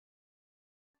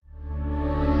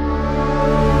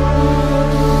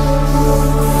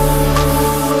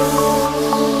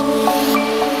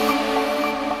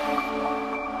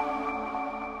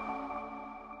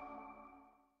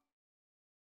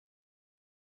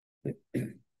Hello,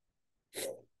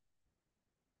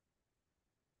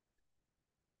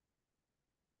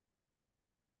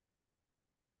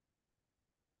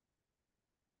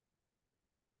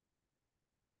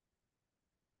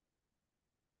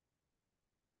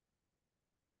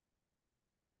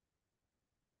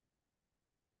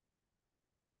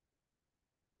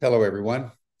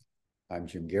 everyone. I'm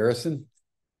Jim Garrison.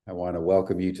 I want to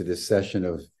welcome you to this session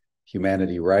of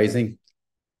Humanity Rising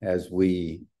as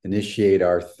we initiate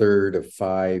our third of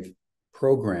 5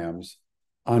 programs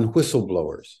on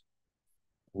whistleblowers.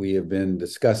 We have been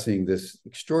discussing this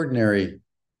extraordinary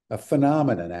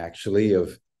phenomenon, actually,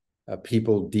 of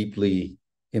people deeply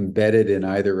embedded in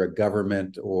either a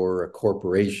government or a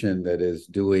corporation that is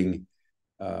doing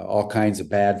all kinds of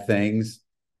bad things,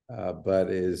 but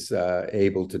is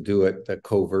able to do it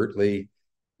covertly.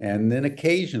 And then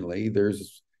occasionally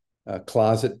there's a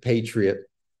closet patriot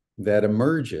that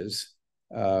emerges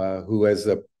who is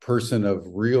a person of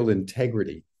real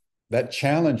integrity that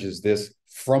challenges this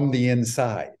from the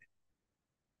inside.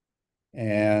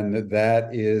 And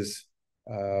that is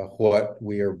what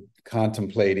we are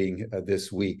contemplating this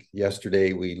week.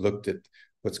 Yesterday, we looked at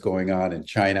what's going on in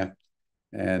China.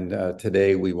 And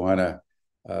today we want to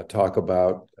talk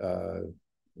about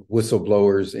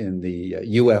whistleblowers in the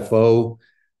UFO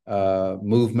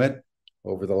movement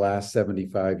over the last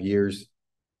 75 years.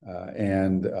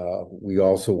 And we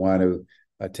also want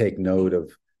to take note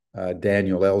of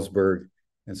Daniel Ellsberg.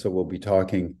 And so we'll be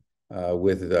talking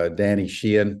with Danny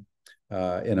Sheehan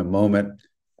in a moment,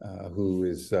 who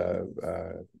is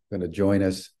going to join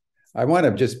us. I want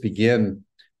to just begin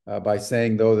by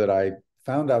saying, though, that I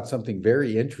found out something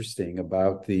very interesting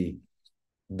about the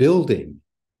building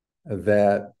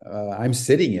that I'm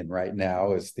sitting in right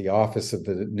now as the office of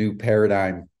the New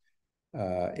Paradigm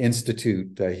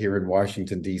Institute here in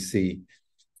Washington, D.C.,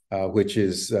 which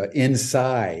is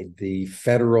inside the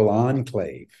federal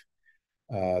enclave,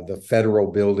 the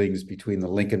federal buildings between the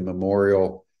Lincoln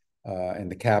Memorial and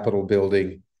the Capitol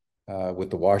building, with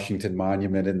the Washington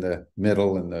Monument in the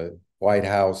middle, and the White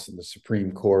House and the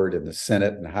Supreme Court and the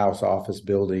Senate and House office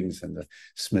buildings and the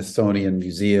Smithsonian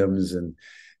museums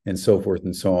and so forth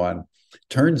and so on.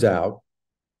 Turns out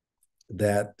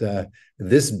that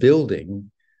this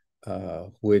building,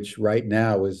 which right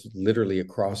now is literally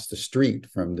across the street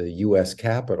from the U.S.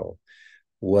 Capitol,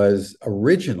 was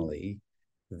originally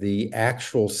the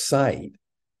actual site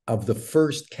of the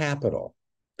first Capitol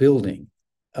building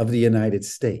of the United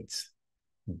States,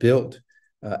 built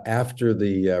after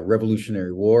the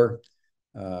Revolutionary War.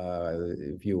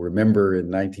 If you remember, in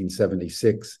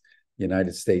 1976, the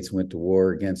United States went to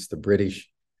war against the British,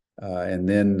 and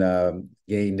then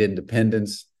gained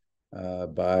independence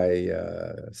by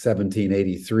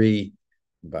 1783.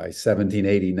 By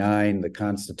 1789, the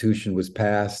Constitution was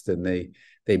passed, and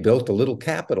they built a little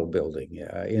Capitol building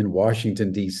in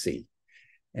Washington, D.C.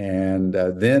 And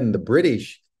then the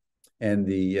British and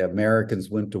the Americans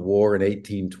went to war in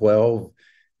 1812.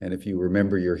 And if you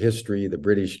remember your history, the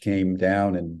British came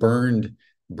down and burned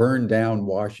down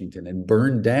Washington and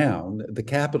burned down the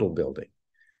Capitol building.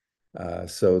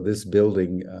 So this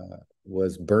building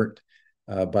was burnt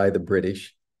by the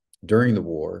British during the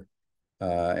war.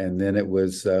 And then it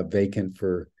was vacant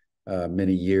for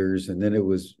many years. And then it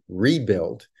was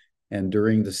rebuilt. And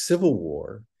during the Civil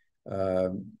War,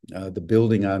 the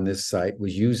building on this site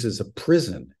was used as a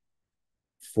prison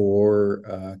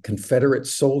for Confederate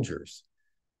soldiers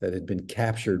that had been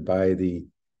captured by the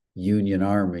Union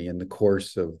Army in the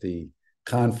course of the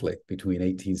conflict between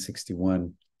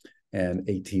 1861 and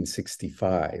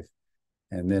 1865.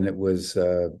 And then it was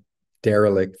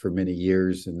derelict for many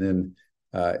years. And then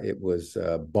it was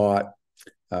bought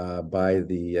by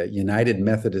the United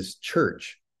Methodist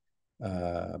Church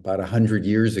about 100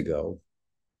 years ago,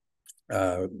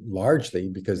 largely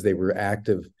because they were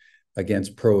active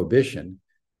against prohibition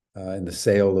and the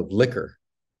sale of liquor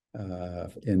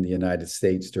in the United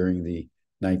States during the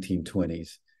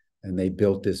 1920s. And they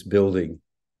built this building,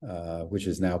 which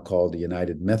is now called the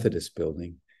United Methodist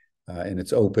Building. And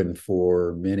it's open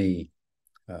for many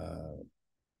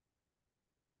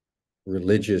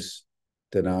religious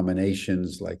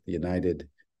denominations like the United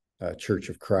Church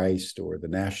of Christ, or the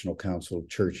National Council of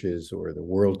Churches, or the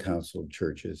World Council of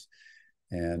Churches.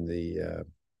 And the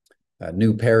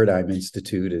New Paradigm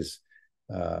Institute is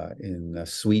in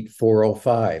Suite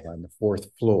 405 on the 4th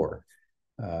floor.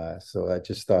 So I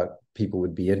just thought people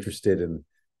would be interested in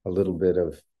a little bit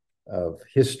of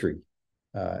history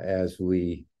as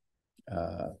we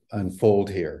unfold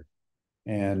here.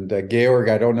 And Georg,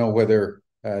 I don't know whether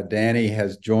Danny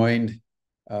has joined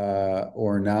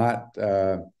or not.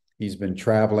 He's been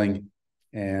traveling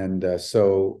And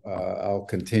so I'll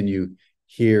continue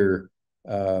here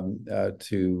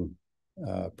to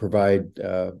provide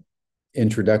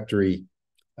introductory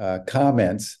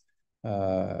comments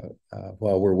while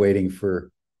we're waiting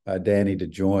for Danny to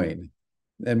join.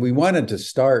 And we wanted to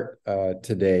start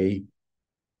today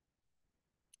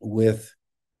with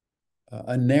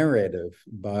a narrative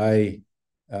by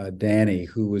Danny,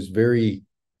 who was very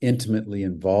intimately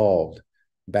involved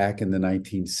back in the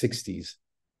 1960s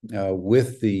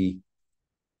with the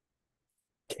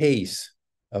case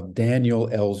of Daniel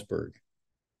Ellsberg,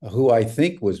 who I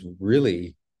think was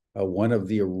really one of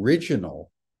the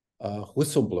original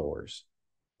whistleblowers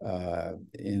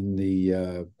in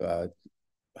the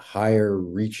higher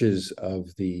reaches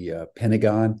of the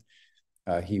Pentagon.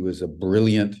 He was a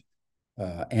brilliant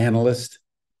analyst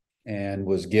and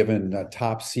was given a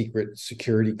top secret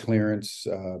security clearance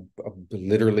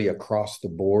literally across the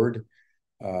board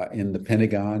in the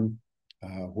Pentagon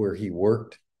where he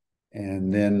worked,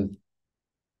 and then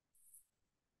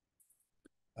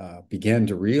began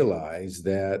to realize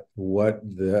that what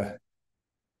the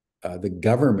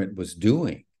government was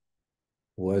doing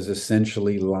was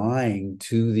essentially lying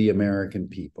to the American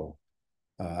people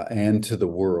and to the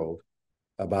world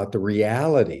about the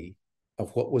reality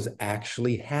of what was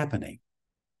actually happening.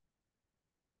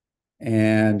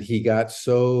 And he got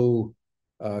so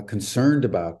concerned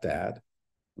about that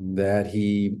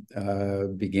he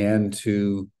began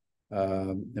to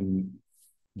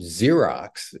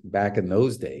Xerox, back in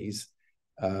those days,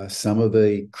 some of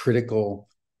the critical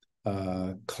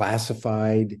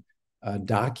classified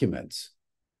documents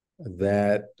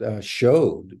that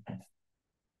showed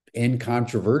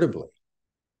incontrovertibly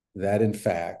that, in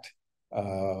fact,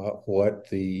 what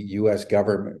the U.S.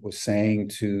 government was saying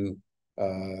to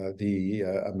the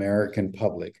American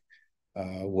public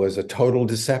was a total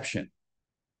deception,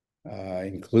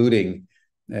 including,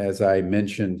 as I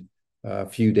mentioned a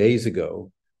few days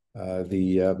ago,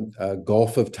 the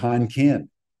Gulf of Tonkin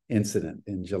incident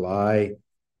in July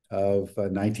of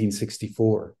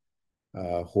 1964,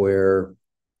 where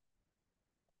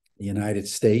the United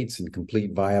States, in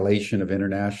complete violation of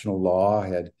international law,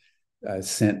 had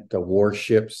sent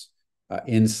warships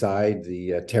inside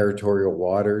the territorial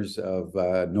waters of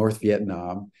North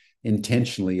Vietnam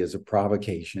intentionally as a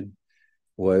provocation,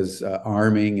 was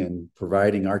arming and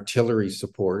providing artillery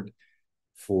support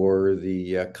for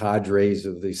the cadres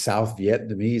of the South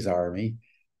Vietnamese army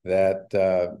that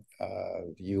the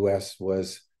U.S.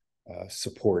 was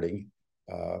supporting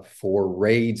for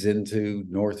raids into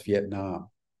North Vietnam.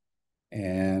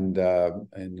 And I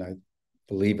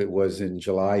believe it was in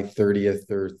July 30th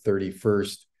or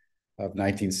 31st of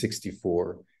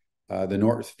 1964, the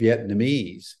North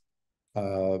Vietnamese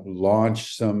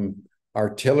launched some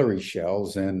artillery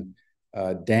shells and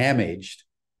damaged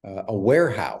a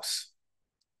warehouse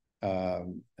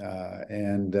and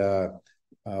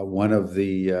one of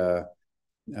the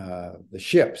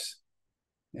ships,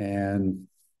 and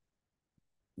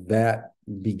that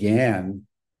began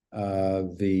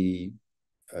the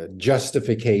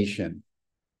justification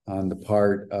on the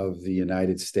part of the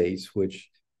United States, which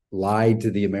lied to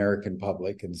the American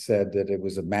public and said that it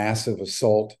was a massive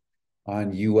assault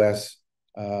on U.S.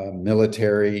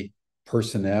 Military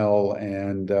personnel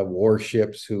and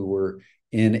warships who were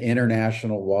in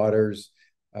international waters,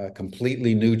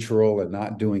 completely neutral and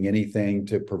not doing anything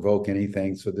to provoke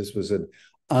anything. So this was an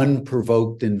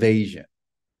unprovoked invasion.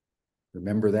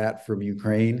 Remember that from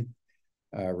Ukraine?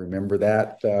 Remember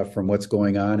that from what's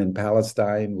going on in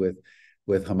Palestine with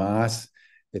Hamas?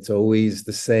 It's always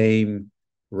the same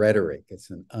rhetoric. It's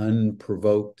an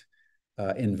unprovoked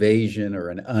invasion or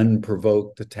an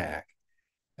unprovoked attack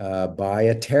by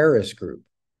a terrorist group.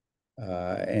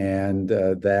 And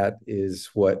that is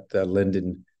what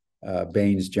Lyndon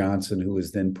Baines Johnson, who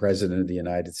was then president of the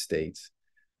United States,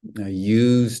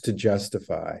 used to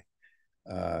justify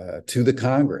to the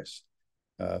Congress,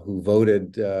 who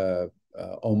voted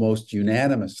almost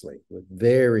unanimously, with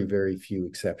very, very few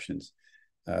exceptions,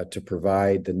 to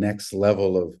provide the next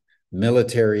level of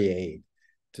military aid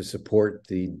to support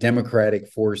the democratic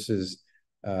forces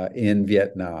in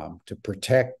Vietnam, to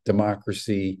protect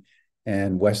democracy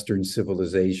and Western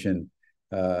civilization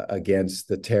against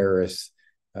the terrorists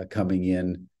coming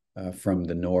in from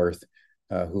the North,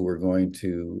 who were going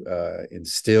to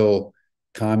instill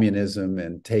communism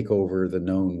and take over the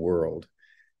known world.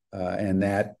 And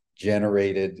that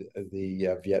generated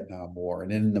the Vietnam War.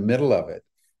 And in the middle of it,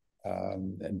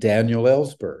 Daniel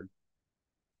Ellsberg,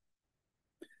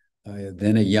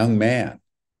 then a young man,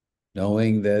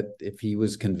 knowing that if he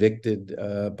was convicted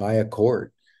by a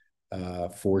court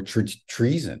for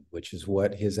treason, which is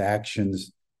what his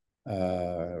actions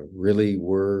really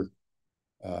were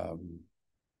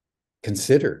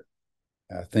considered.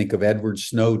 Think of Edward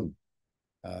Snowden.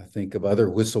 Think of other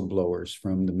whistleblowers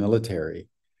from the military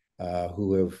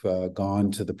who have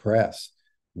gone to the press.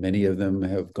 Many of them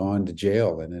have gone to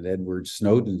jail. And in Edward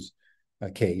Snowden's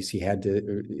case, he had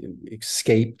to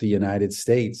escape the United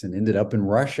States and ended up in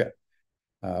Russia,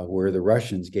 where the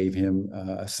Russians gave him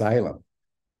asylum.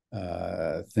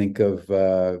 Think of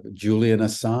Julian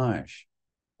Assange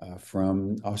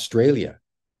from Australia,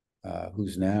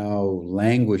 who's now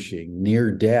languishing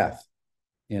near death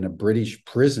in a British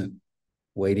prison,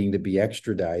 waiting to be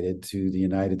extradited to the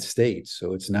United States.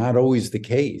 So it's not always the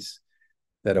case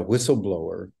that a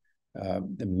whistleblower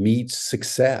meets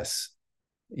success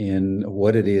in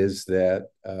what it is that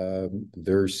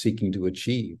they're seeking to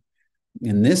achieve.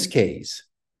 In this case,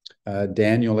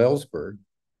 Daniel Ellsberg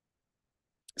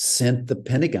sent the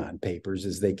Pentagon Papers,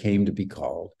 as they came to be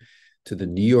called, to the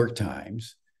New York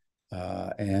Times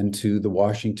and to the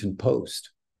Washington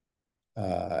Post.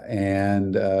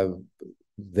 And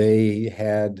they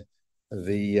had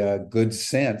the good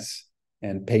sense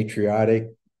and patriotic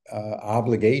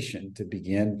obligation to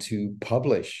begin to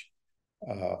publish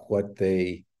what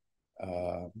they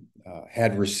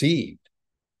had received.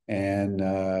 And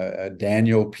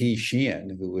Daniel P.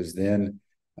 Sheehan, who was then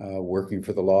working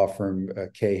for the law firm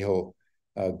Cahill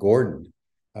Gordon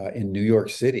in New York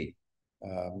City,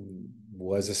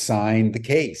 was assigned the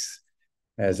case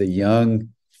as a young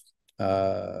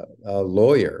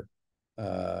lawyer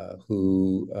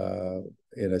who,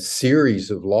 in a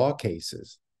series of law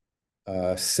cases,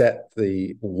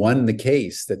 won the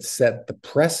case that set the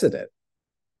precedent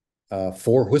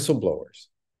for whistleblowers.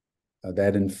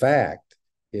 That in fact,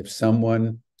 if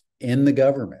someone in the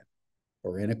government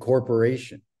or in a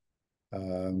corporation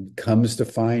comes to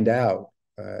find out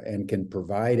and can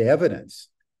provide evidence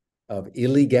of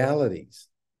illegalities,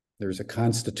 there's a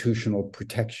constitutional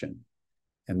protection.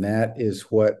 And that is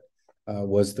what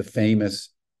was the famous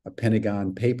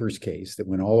Pentagon Papers case that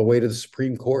went all the way to the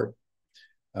Supreme Court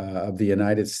of the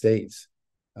United States.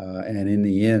 And in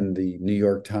the end, the New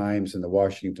York Times and the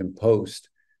Washington Post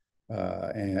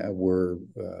were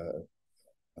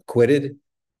acquitted,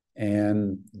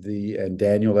 and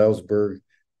Daniel Ellsberg,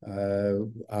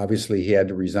 obviously he had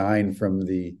to resign from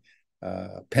the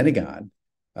Pentagon,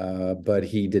 but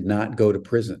he did not go to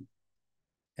prison.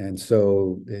 And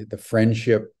so the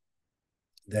friendship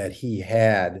that he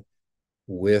had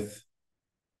with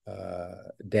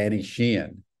Danny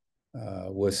Sheehan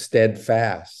was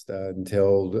steadfast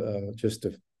until just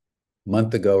a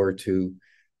month ago or two.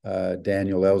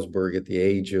 Daniel Ellsberg, at the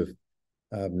age of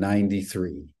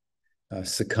 93,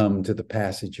 succumbed to the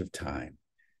passage of time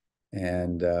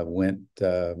and went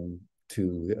to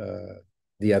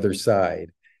the other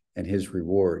side and his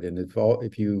reward. And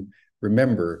if you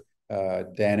remember,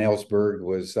 Dan Ellsberg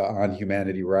was on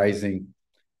Humanity Rising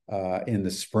in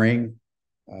the spring,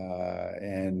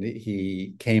 and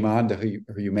he came on to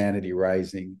Humanity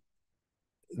Rising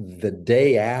the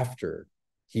day after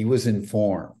he was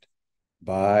informed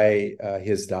by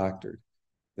his doctor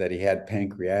that he had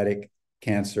pancreatic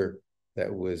cancer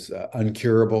that was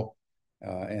uncurable,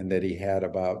 and that he had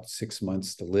about 6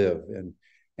 months to live.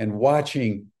 And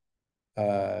watching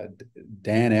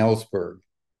Dan Ellsberg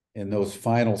in those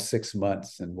final 6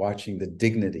 months, and watching the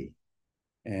dignity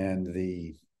and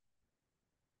the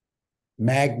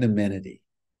magnanimity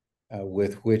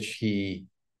with which he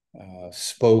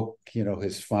spoke,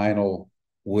 his final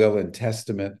will and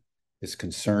testament, his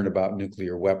concern about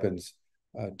nuclear weapons,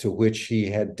 to which he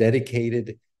had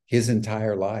dedicated his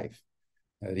entire life.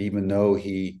 That even though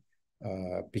he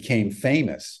became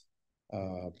famous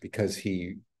because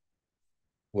he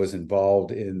was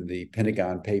involved in the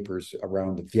Pentagon Papers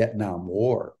around the Vietnam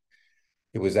War,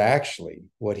 it was actually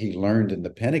what he learned in the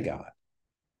Pentagon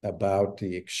about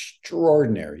the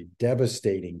extraordinary,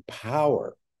 devastating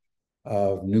power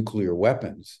of nuclear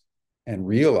weapons, and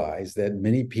realized that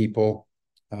many people,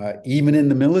 even in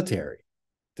the military,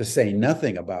 to say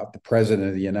nothing about the President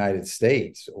of the United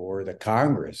States or the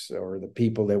Congress or the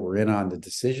people that were in on the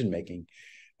decision-making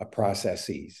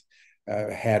processes,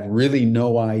 had really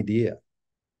no idea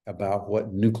about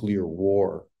what nuclear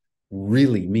war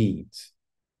really means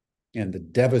and the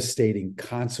devastating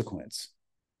consequence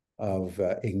of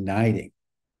igniting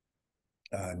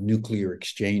nuclear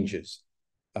exchanges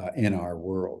in our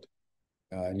world.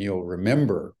 And you'll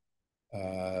remember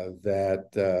that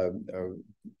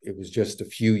it was just a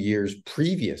few years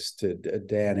previous to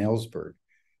Dan Ellsberg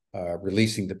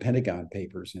releasing the Pentagon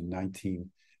Papers in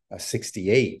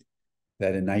 1968, that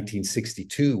in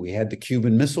 1962 we had the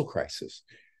Cuban Missile Crisis,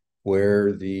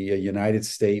 where the United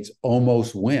States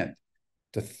almost went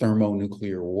to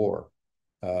thermonuclear war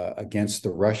against the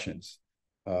Russians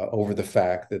over the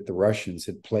fact that the Russians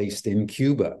had placed in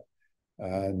Cuba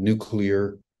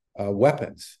nuclear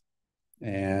weapons,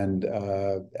 and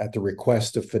at the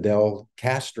request of Fidel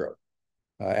Castro,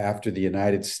 after the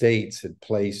United States had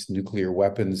placed nuclear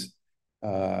weapons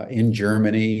in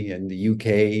Germany and the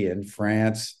UK and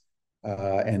France,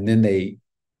 and then they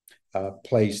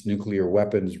placed nuclear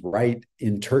weapons right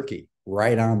in Turkey,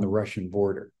 right on the Russian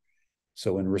border.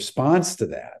 So in response to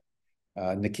that,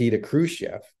 Nikita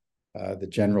Khrushchev, the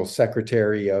general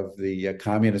secretary of the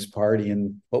Communist Party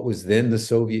in what was then the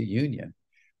Soviet Union,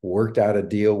 worked out a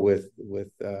deal with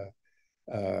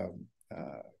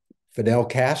Fidel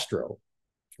Castro,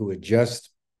 who had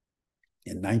just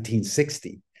in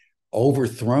 1960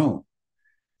 overthrown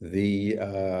the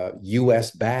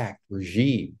US-backed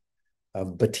regime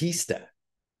of Batista,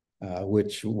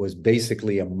 which was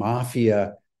basically a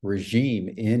mafia regime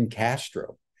in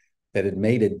Castro that had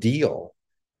made a deal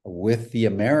with the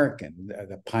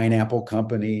the pineapple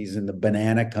companies and the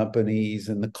banana companies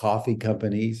and the coffee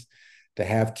companies to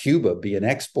have Cuba be an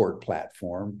export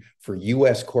platform for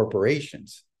US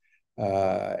corporations.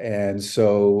 And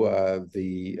so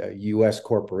the US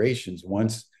corporations,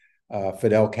 once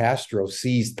Fidel Castro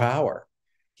seized power,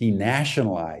 he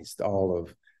nationalized all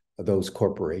of those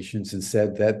corporations and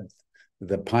said that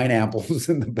the pineapples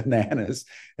and the bananas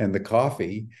and the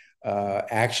coffee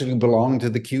actually belonged to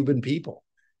the Cuban people.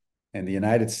 And the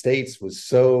United States was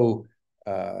so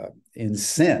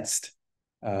incensed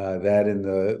that in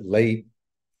the late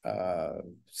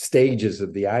stages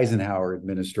of the Eisenhower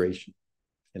administration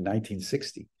in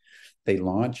 1960, they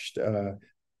launched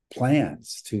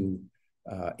plans to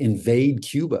invade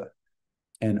Cuba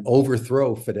and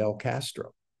overthrow Fidel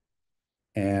Castro.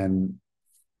 And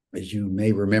as you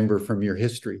may remember from your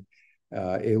history,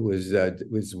 it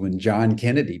was when John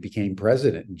Kennedy became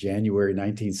president in January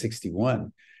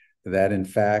 1961 that, in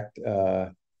fact,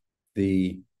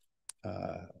 the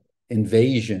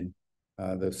invasion,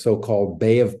 the so-called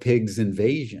Bay of Pigs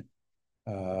invasion,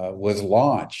 was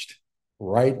launched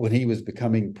right when he was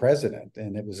becoming president.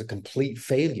 And it was a complete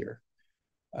failure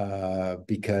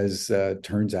because it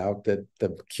turns out that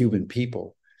the Cuban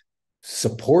people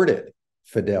supported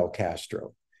Fidel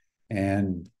Castro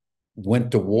and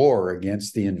went to war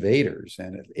against the invaders,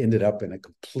 and it ended up in a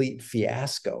complete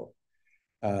fiasco.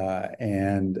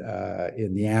 And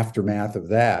in the aftermath of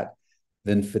that,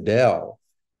 then Fidel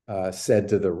said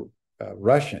to the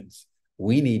Russians,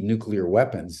 "We need nuclear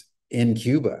weapons in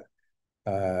Cuba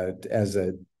as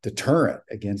a deterrent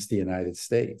against the United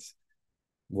States."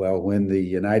 Well, when the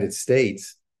United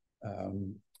States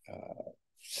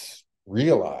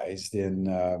realized in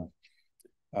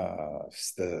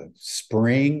the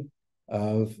spring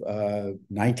of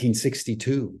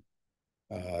 1962,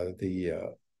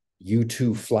 the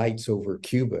U-2 flights over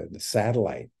Cuba and the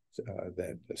satellite,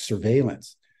 the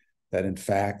surveillance, that in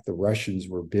fact the Russians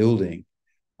were building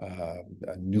a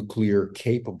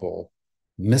nuclear-capable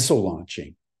missile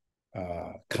launching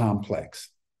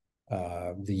complex,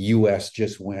 the U.S.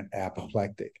 just went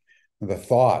apoplectic. The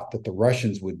thought that the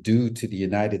Russians would do to the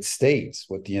United States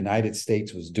what the United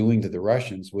States was doing to the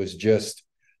Russians was just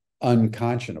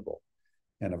unconscionable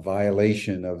and a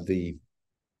violation of the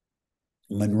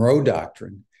Monroe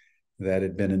Doctrine that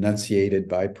had been enunciated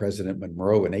by President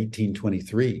Monroe in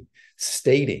 1823,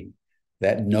 stating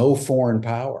that no foreign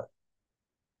power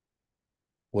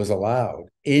was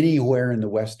allowed anywhere in the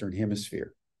Western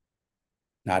Hemisphere.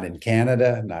 Not in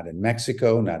Canada, not in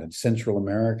Mexico, not in Central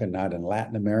America, not in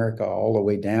Latin America, all the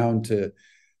way down to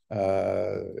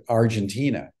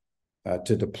Argentina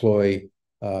to deploy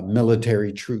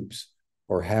military troops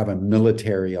or have a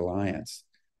military alliance.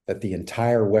 That the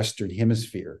entire Western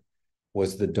Hemisphere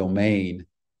was the domain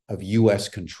of US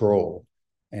control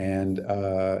and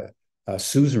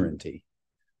suzerainty.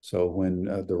 So when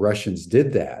the Russians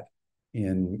did that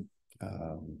in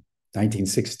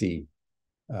 1962,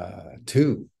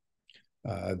 the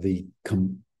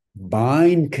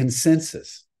combined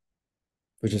consensus,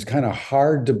 which is kind of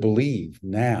hard to believe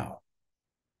now,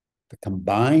 the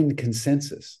combined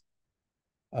consensus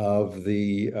of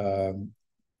the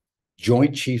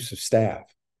Joint Chiefs of Staff,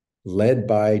 led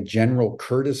by General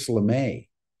Curtis LeMay,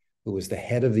 who was the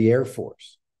head of the Air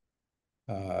Force,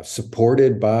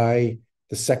 supported by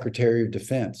the Secretary of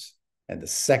Defense, and the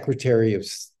Secretary of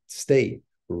State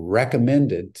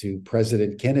recommended to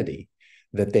President Kennedy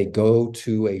that they go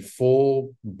to a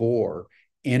full-bore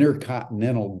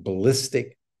intercontinental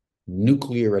ballistic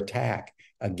nuclear attack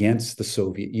against the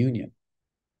Soviet Union.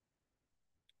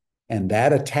 And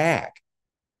that attack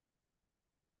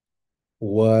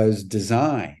was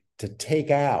designed to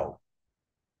take out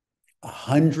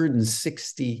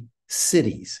 160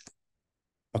 cities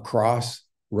across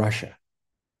Russia.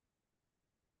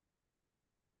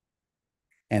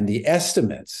 And the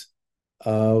estimates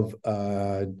of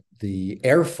the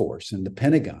Air Force and the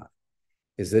Pentagon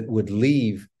is that it would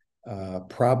leave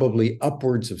probably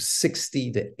upwards of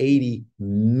 60 to 80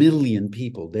 million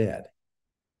people dead.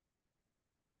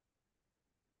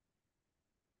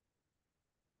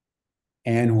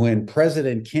 And when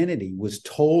President Kennedy was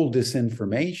told this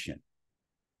information,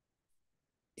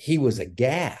 he was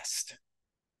aghast.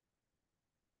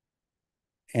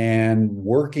 And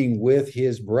working with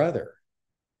his brother,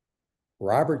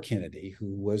 Robert Kennedy,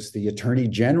 who was the Attorney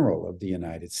General of the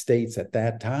United States at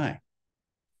that time,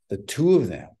 the two of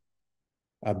them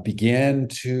began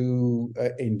to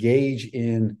engage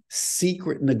in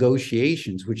secret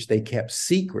negotiations, which they kept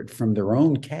secret from their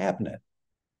own cabinet,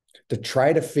 to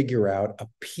try to figure out a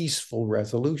peaceful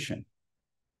resolution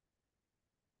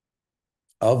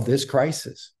of this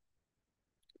crisis.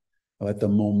 But the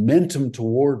momentum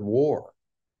toward war,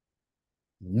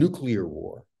 nuclear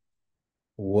war,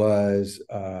 was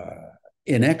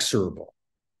inexorable.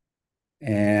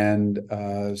 And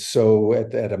so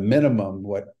at a minimum,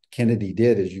 what Kennedy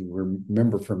did, as you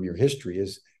remember from your history,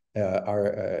 is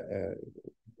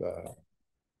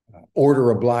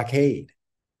order a blockade,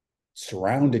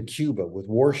 surrounded Cuba with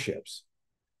warships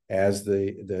as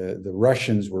the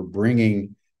Russians were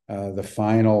bringing the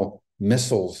final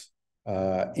missiles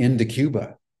into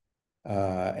Cuba.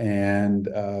 And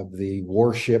the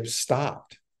warships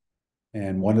stopped.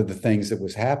 And one of the things that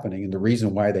was happening, and the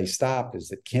reason why they stopped, is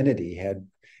that Kennedy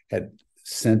had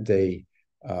sent a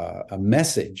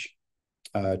message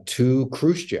to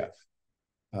Khrushchev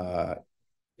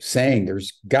saying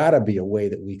there's got to be a way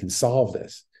that we can solve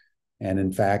this. And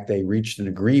in fact, they reached an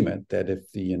agreement that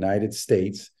if the United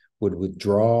States would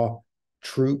withdraw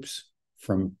troops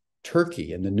from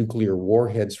Turkey and the nuclear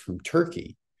warheads from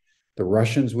Turkey, the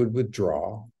Russians would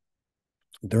withdraw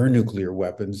their nuclear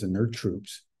weapons and their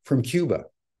troops from Cuba.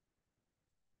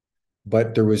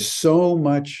 But there was so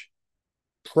much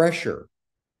pressure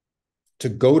to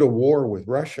go to war with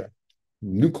Russia,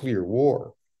 nuclear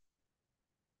war,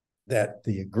 that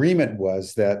the agreement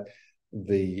was that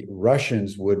the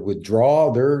Russians would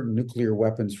withdraw their nuclear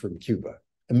weapons from Cuba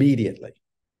immediately.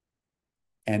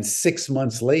 And 6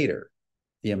 months later,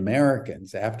 the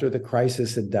Americans, after the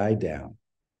crisis had died down,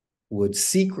 would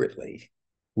secretly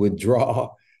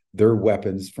withdraw their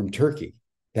weapons from Turkey.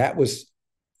 That was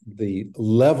the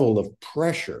level of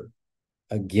pressure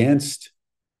against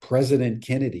President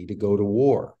Kennedy to go to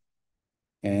war.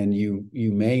 And you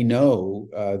may know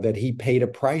that he paid a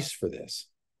price for this,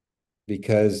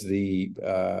 because the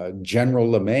General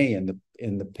LeMay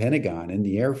in the Pentagon, in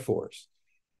the Air Force,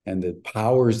 and the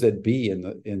powers that be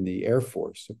in the Air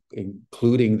Force,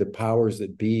 including the powers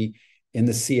that be in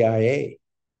the CIA,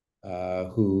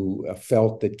 who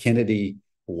felt that Kennedy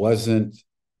wasn't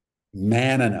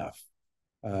man enough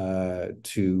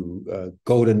to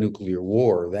go to nuclear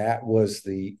war. That was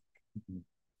the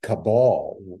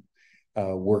cabal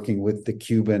working with the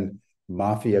Cuban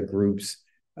mafia groups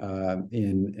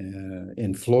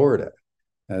in Florida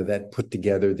that put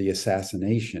together the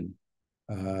assassination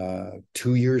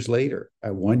 2 years later,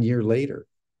 1 year later,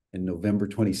 in November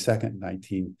 22nd,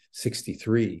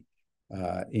 1963,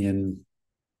 in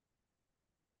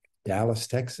Dallas,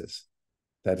 Texas,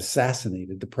 that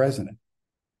assassinated the president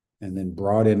and then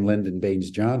brought in Lyndon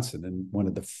Baines Johnson. And one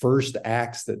of the first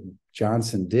acts that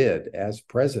Johnson did as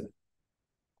president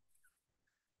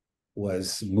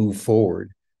was move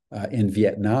forward in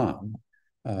Vietnam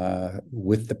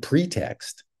with the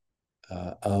pretext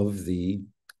of the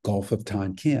Gulf of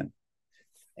Tonkin.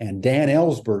 And Dan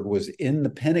Ellsberg was in the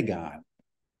Pentagon,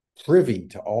 privy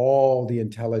to all the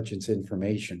intelligence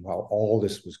information while all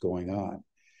this was going on.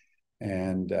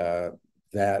 And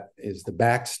that is the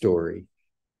backstory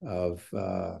of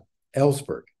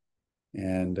Ellsberg,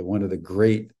 and one of the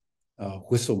great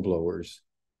whistleblowers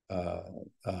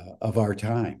of our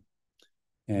time.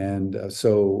 And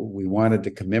so we wanted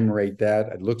to commemorate that.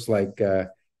 It looks like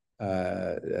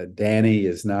Danny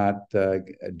is not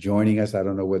joining us. I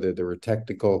don't know whether there were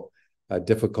technical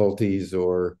difficulties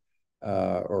or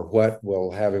what.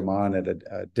 We'll have him on at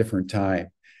a different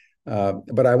time.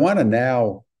 But I want to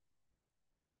now,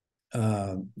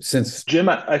 since Jim,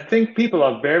 I think people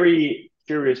are very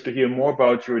curious to hear more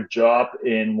about your job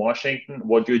in Washington,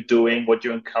 what you're doing, what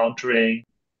you're encountering.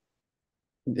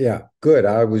 yeah, good.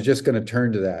 I was just going to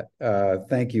turn to that.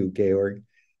 Thank you, Georg.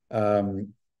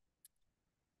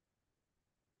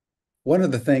 One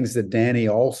of the things that Danny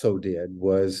also did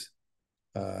was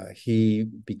he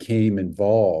became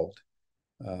involved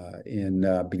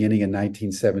beginning in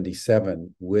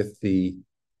 1977 with the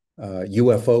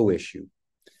UFO issue.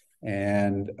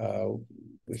 And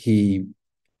he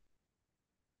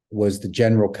was the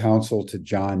general counsel to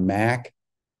John Mack,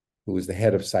 who was the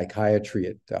head of psychiatry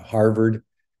at Harvard,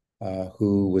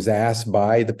 who was asked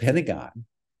by the Pentagon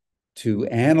to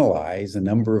analyze a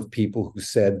number of people who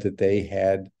said that they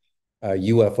had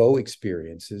UFO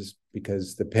experiences,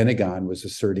 because the Pentagon was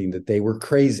asserting that they were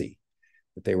crazy,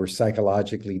 that they were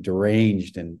psychologically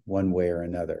deranged in one way or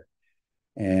another.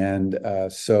 And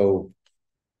so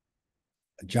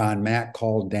John Mack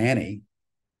called Danny,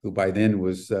 who by then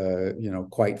was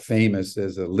quite famous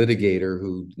as a litigator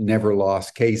who never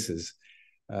lost cases,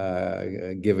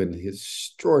 given his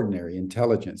extraordinary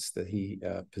intelligence that he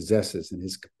possesses and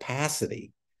his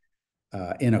capacity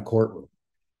in a courtroom.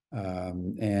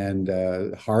 And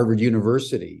Harvard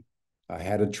University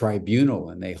had a tribunal,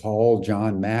 and they hauled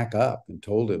John Mack up and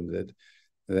told him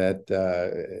that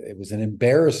it was an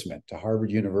embarrassment to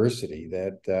Harvard University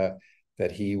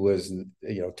that he was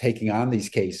taking on these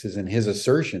cases. And his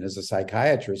assertion as a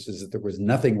psychiatrist is that there was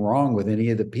nothing wrong with any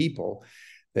of the people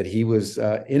that he was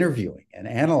interviewing and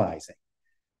analyzing,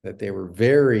 that they were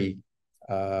very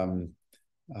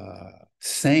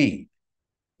sane.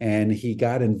 And he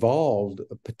got involved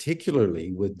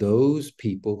particularly with those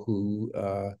people who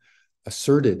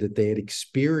asserted that they had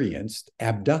experienced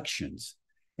abductions.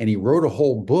 And he wrote a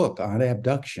whole book on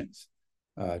abductions,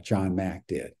 John Mack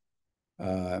did.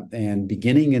 And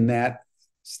beginning in that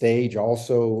stage,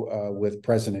 also with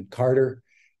President Carter,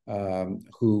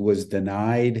 who was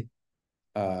denied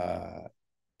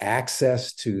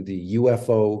access to the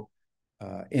UFO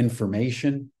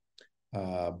information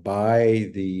by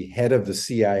the head of the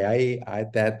CIA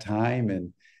at that time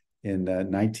in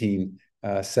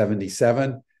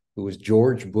 1977, who was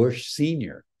George Bush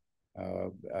Sr.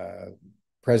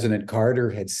 President Carter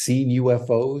had seen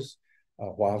UFOs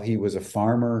while he was a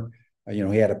farmer. He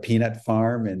had a peanut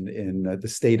farm in the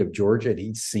state of Georgia, and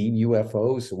he'd seen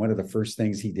UFOs. So one of the first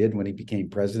things he did when he became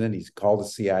president, he called the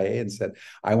CIA and said,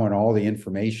 I want all the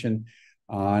information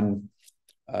on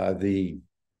the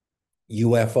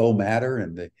UFO matter.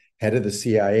 And the head of the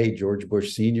CIA, George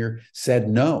Bush Sr., said,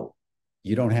 no,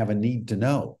 you don't have a need to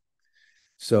know.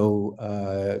 So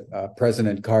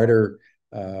President Carter,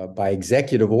 by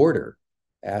executive order,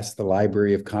 asked the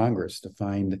Library of Congress to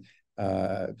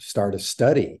start a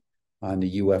study on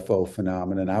the UFO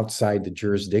phenomenon outside the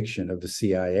jurisdiction of the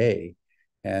CIA.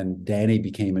 And Danny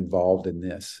became involved in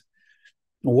this.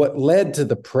 What led to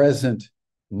the present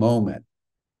moment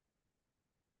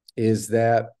is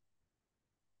that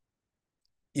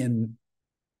in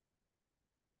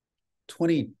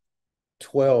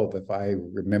 2012, if I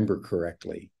remember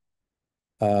correctly,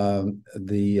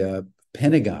 the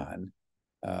Pentagon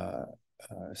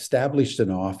established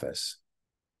an office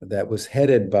that was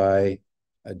headed by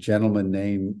a gentleman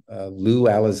named Lou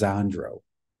Alessandro,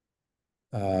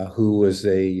 who was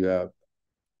a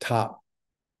top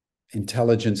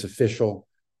intelligence official,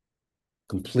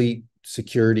 complete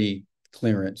security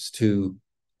clearance to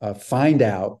find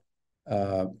out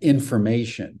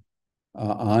information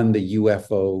on the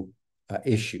UFO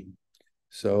issue.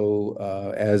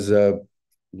 So as a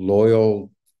loyal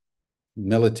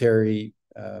military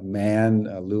man,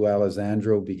 Lou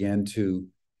Alessandro began to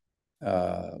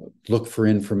look for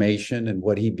information, and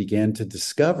what he began to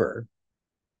discover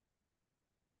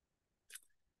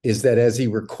is that as he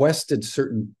requested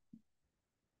certain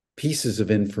pieces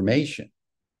of information,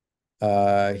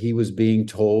 he was being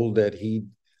told that he,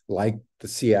 like the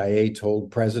CIA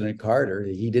told President Carter,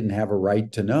 that he didn't have a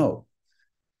right to know.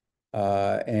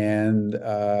 And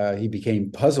he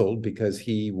became puzzled because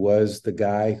he was the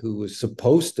guy who was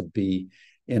supposed to be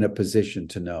in a position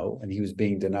to know, and he was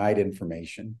being denied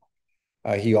information.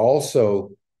 He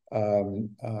also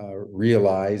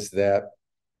realized that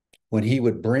when he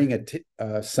would bring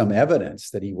some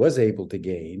evidence that he was able to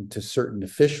gain to certain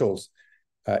officials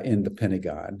in the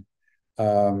Pentagon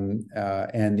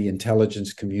and the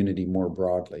intelligence community more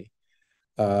broadly,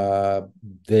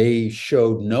 they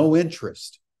showed no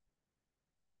interest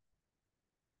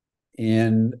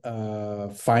in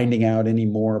finding out any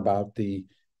more about the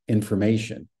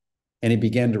information. And he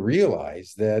began to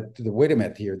realize that, wait a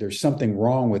minute here, there's something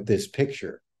wrong with this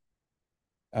picture.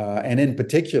 And in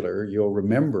particular, you'll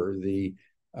remember the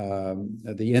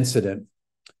incident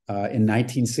in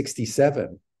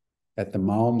 1967 at the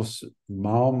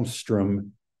Malmstrom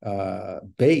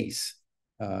base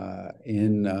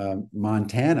in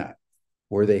Montana,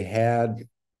 where they had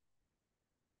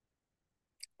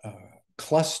a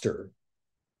cluster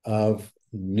of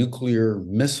nuclear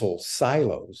missile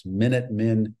silos,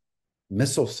 Minutemen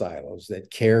missile silos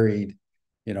that carried,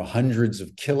 hundreds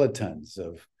of kilotons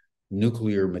of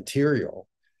nuclear material,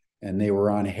 and they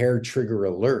were on hair trigger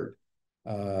alert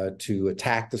to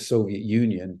attack the Soviet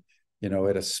Union,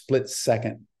 at a split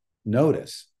second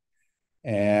notice.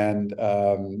 And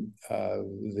the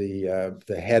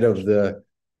head of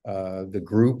the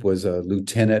group was a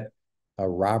Lieutenant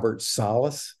Robert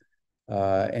Salas,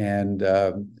 and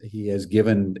he has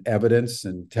given evidence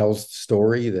and tells the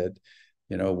story that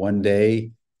one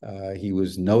day he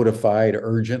was notified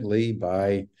urgently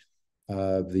by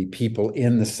the people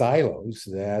in the silos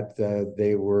that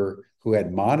who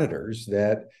had monitors,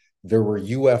 that there were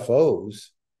UFOs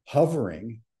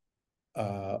hovering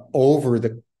over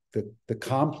the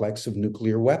complex of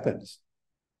nuclear weapons,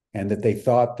 and that they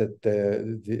thought that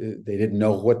they didn't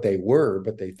know what they were,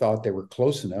 but they thought they were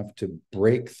close enough to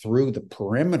break through the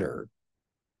perimeter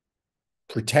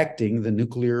protecting the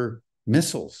nuclear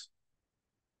missiles.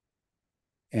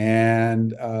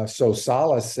 And so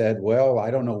Salas said, well,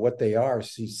 I don't know what they are.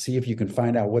 See if you can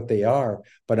find out what they are,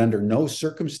 but under no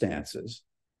circumstances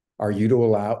are you to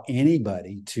allow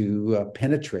anybody to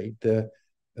penetrate the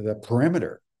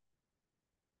perimeter.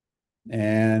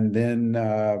 And then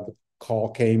the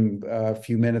call came a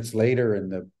few minutes later,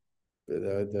 and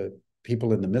the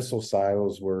people in the missile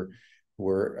silos were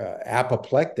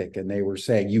apoplectic, and they were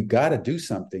saying, you've got to do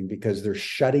something because they're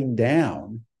shutting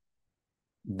down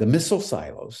the missile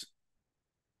silos.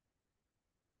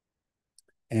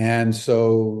 And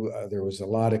so there was a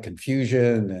lot of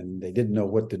confusion, and they didn't know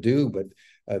what to do, but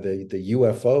the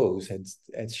UFOs had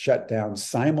shut down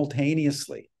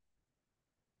simultaneously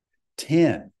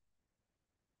 10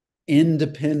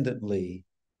 independently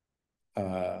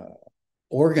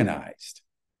organized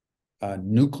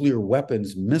nuclear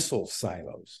weapons missile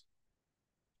silos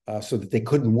so that they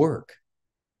couldn't work.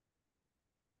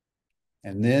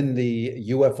 And then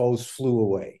the UFOs flew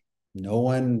away. No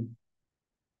one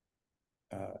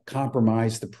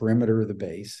compromised the perimeter of the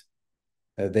base.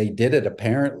 They did it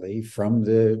apparently from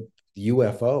the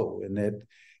UFO, and that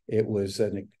it was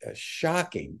a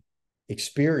shocking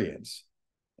experience.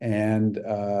 And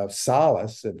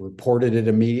Salas reported it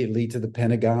immediately to the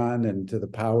Pentagon and to the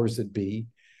powers that be.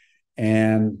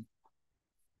 And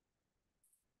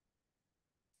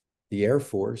the Air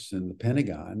Force and the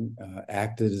Pentagon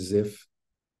acted as if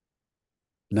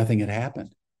nothing had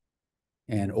happened,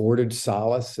 and ordered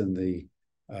Salas and the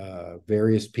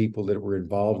various people that were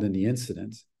involved in the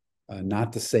incidents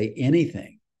not to say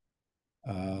anything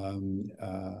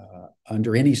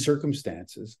under any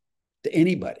circumstances to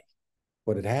anybody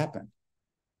what had happened.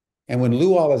 And when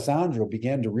Lou Alessandro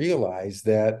began to realize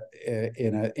that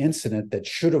in an incident that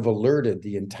should have alerted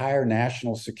the entire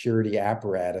national security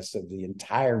apparatus of the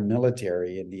entire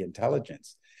military and the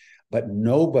intelligence, but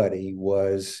nobody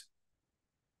was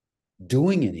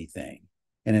doing anything.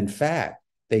 And in fact,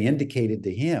 they indicated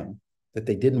to him that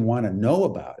they didn't want to know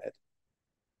about it.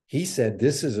 He said,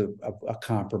 this is a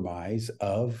compromise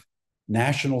of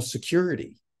national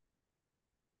security.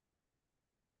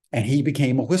 And he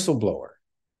became a whistleblower.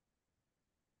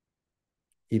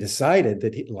 He decided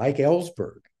that, like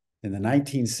Ellsberg in the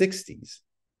 1960s,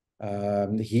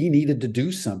 he needed to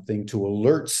do something to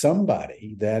alert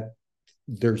somebody that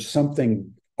there's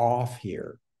something off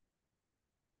here.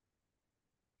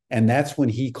 And that's when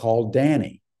he called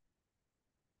Danny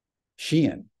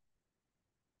Sheehan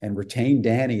and retained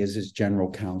Danny as his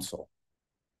general counsel.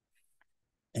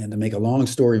 And to make a long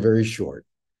story very short,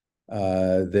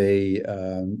 they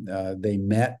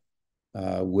met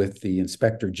with the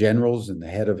inspector generals and the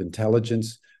head of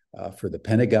intelligence for the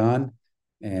Pentagon,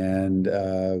 and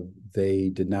they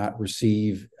did not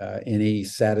receive any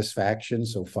satisfaction.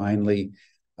 So finally,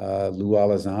 Lou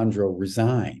Alessandro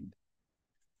resigned,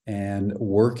 and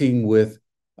working with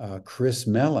Chris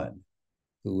Mellon,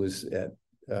 who was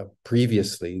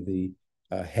previously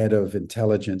the head of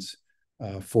intelligence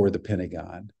for the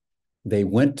Pentagon, they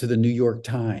went to the New York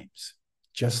Times,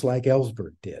 just like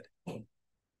Ellsberg did.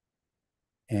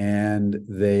 And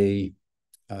they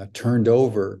turned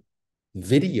over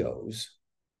videos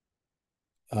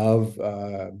of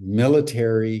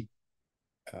military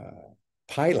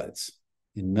pilots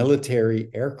in military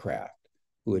aircraft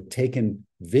who had taken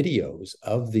videos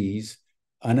of these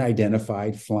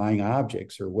unidentified flying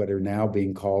objects, or what are now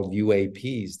being called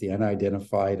UAPs, the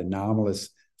unidentified anomalous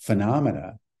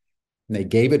phenomena. And they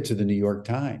gave it to the New York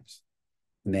Times.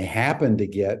 And they happened to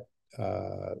get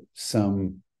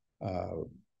some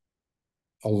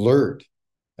alert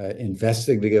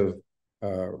investigative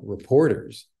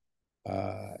reporters.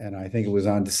 And I think it was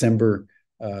on December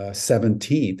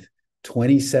 17th,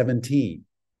 2017,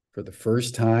 for the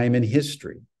first time in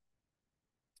history,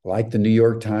 like the New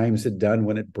York Times had done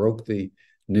when it broke the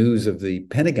news of the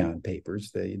Pentagon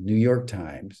Papers, the New York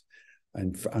Times,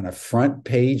 on a front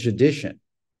page edition,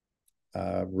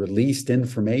 released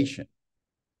information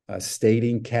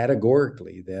stating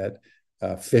categorically that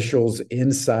officials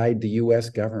inside the U.S.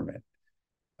 government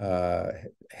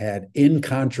had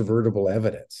incontrovertible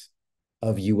evidence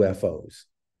of UFOs.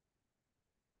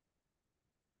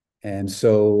 And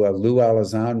so Lou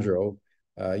Alessandro,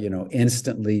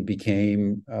 instantly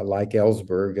became, like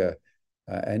Ellsberg,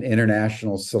 an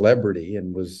international celebrity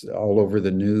and was all over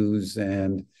the news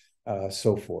and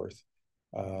so forth.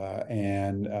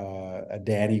 And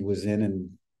Danny was in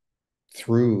and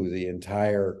through the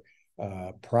entire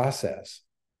process.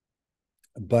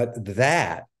 But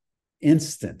that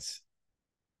instance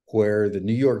where the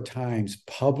New York Times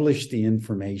published the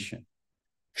information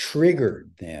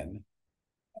triggered then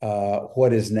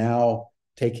what is now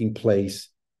taking place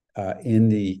in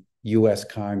the U.S.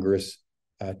 Congress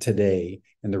today.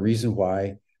 And the reason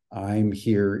why I'm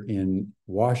here in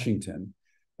Washington,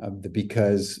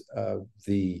 because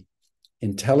the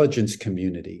intelligence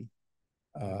community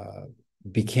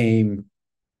became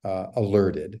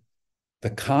alerted. The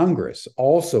Congress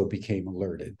also became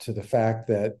alerted to the fact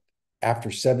that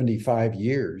after 75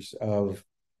 years of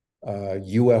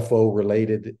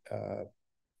UFO-related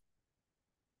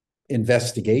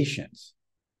investigations,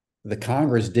 the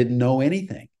Congress didn't know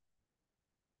anything.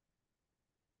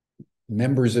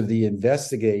 Members of the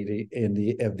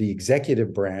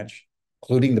executive branch,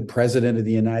 including the President of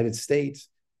the United States,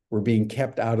 were being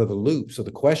kept out of the loop. So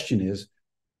the question is,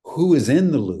 who is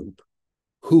in the loop?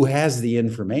 Who has the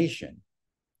information?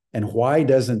 And why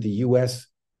doesn't the U.S.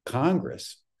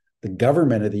 Congress, the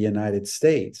government of the United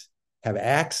States, have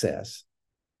access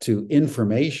to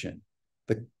information,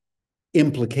 the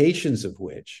implications of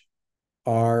which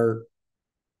are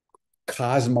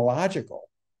cosmological?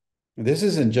 This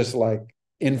isn't just like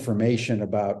information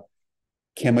about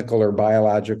chemical or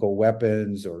biological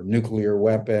weapons or nuclear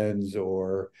weapons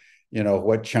or,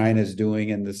 what China's doing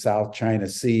in the South China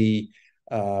Sea,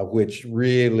 which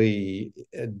really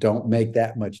don't make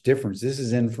that much difference. This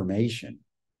is information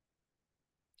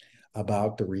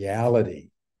about the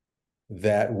reality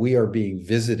that we are being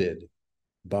visited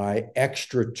by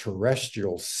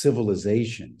extraterrestrial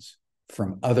civilizations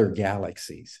from other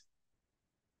galaxies.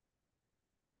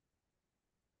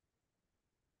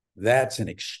 That's an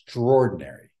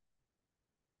extraordinary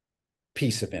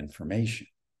piece of information.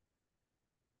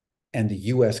 And the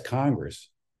U.S. Congress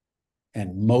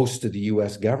and most of the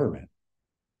U.S. government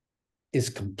is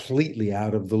completely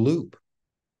out of the loop.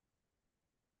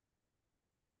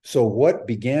 So what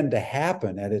began to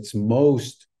happen at its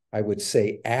most, I would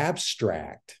say,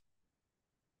 abstract,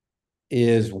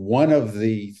 is one of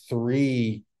the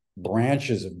three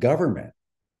branches of government,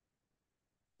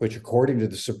 which according to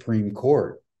the Supreme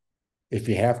Court, if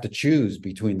you have to choose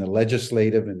between the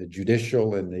legislative and the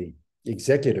judicial and the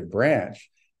executive branch,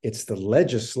 it's the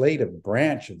legislative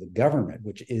branch of the government,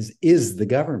 which is the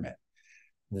government.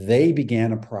 They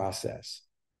began a process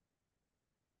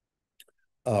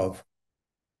of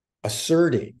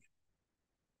asserting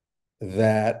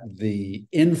that the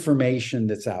information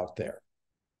that's out there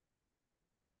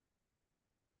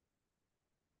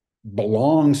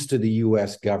belongs to the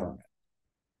U.S. government,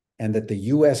 and that the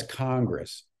U.S.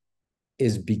 Congress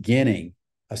is beginning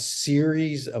a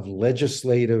series of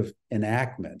legislative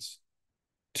enactments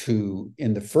to,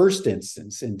 in the first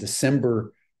instance, in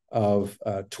December of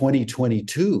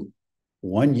 2022,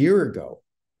 1 year ago,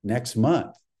 next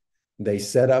month, they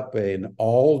set up an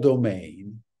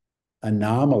all-domain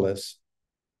anomalous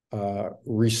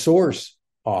resource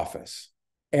office,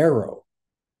 ARROW,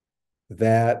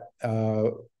 that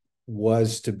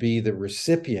was to be the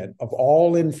recipient of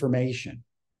all information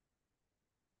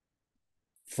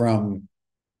from,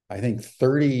 I think,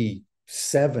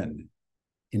 37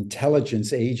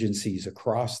 intelligence agencies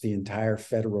across the entire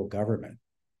federal government,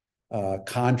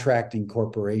 contracting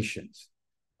corporations,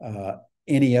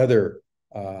 any other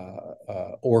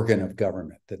organ of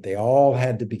government, that they all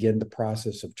had to begin the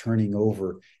process of turning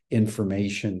over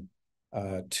information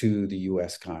to the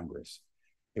U.S. Congress.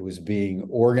 It was being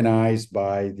organized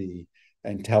by the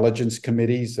intelligence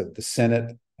committees of the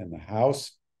Senate and the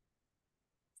House,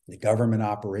 the Government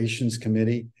Operations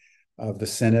Committee of the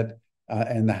Senate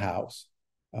and the House.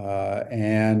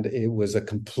 And it was a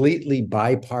completely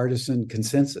bipartisan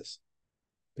consensus,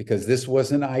 because this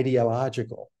wasn't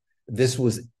ideological. This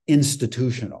was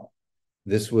institutional.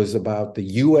 This was about the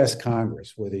U.S.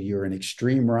 Congress, whether you're an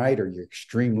extreme right or you're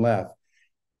extreme left,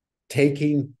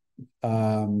 taking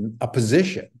a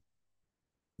position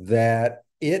that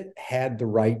it had the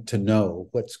right to know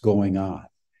what's going on.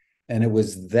 And it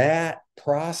was that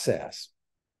process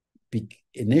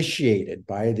initiated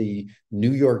by the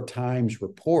New York Times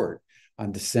report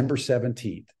on December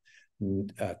 17th,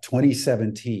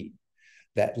 2017,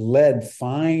 that led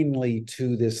finally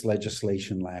to this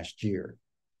legislation last year.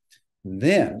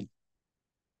 Then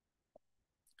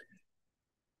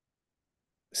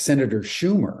Senator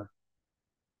Schumer,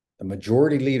 the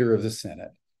majority leader of the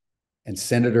Senate, and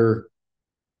Senator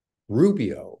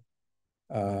Rubio,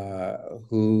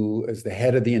 who is the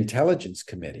head of the Intelligence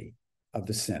Committee of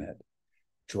the Senate,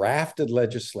 drafted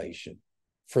legislation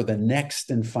for the next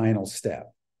and final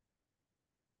step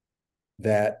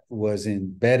that was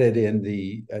embedded in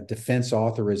the defense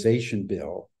authorization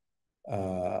bill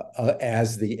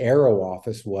as the Arrow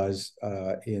office was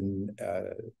in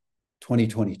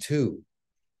 2022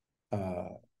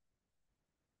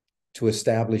 to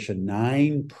establish a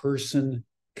 9-person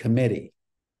committee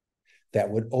that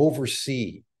would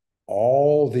oversee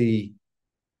all the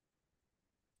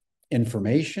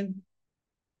information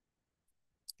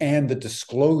and the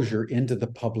disclosure into the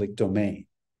public domain.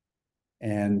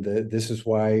 And this is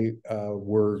why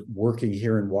we're working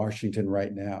here in Washington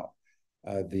right now.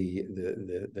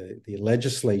 The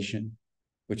legislation,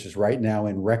 which is right now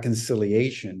in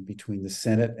reconciliation between the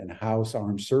Senate and House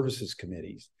Armed Services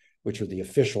Committees, which are the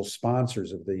official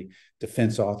sponsors of the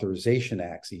Defense Authorization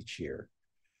Acts each year,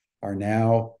 are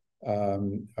now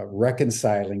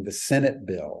reconciling the Senate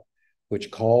bill,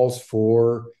 which calls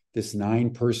for this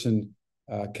 9-person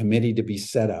committee to be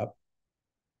set up,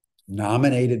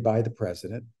 nominated by the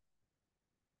president.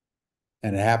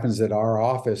 And it happens that our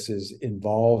office is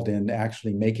involved in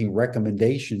actually making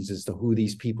recommendations as to who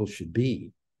these people should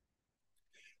be.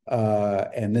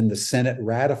 And then the Senate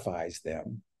ratifies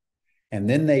them. And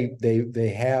then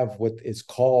they have what is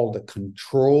called a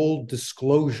controlled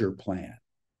disclosure plan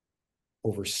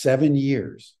over 7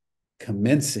 years,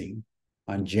 commencing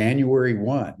on January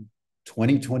 1,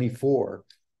 2024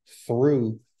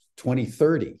 through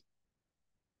 2030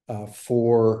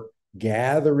 for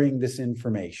gathering this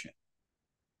information.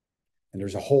 And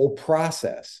there's a whole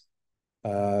process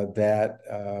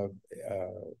that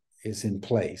is in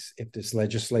place if this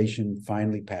legislation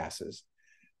finally passes,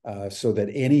 so that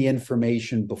any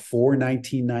information before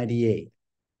 1998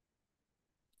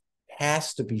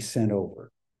 has to be sent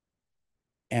over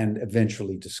and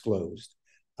eventually disclosed,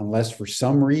 unless for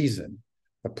some reason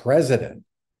the president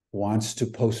wants to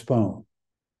postpone.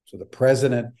 So the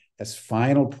president has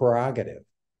final prerogative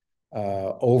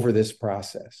over this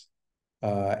process.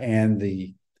 And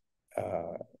the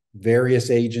various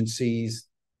agencies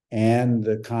and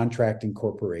the contracting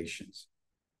corporations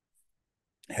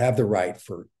have the right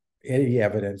for any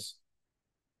evidence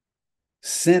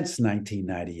since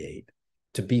 1998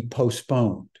 to be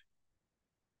postponed.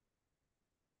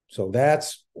 So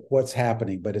that's what's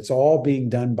happening, but it's all being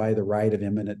done by the right of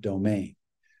eminent domain.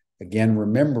 Again,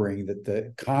 remembering that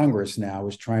the Congress now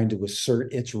is trying to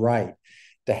assert its right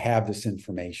to have this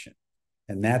information.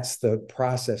 And that's the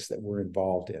process that we're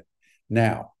involved in.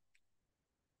 Now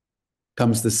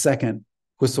comes the second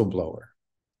whistleblower.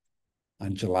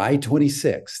 On July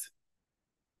 26th,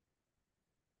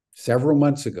 several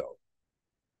months ago,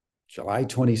 July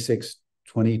 26,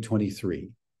 2023,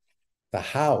 the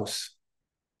House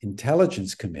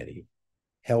Intelligence Committee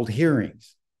held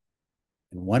hearings.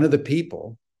 And one of the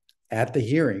people at the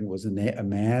hearing was a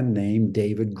man named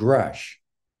David Grush,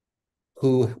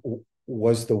 who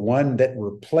was the one that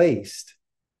replaced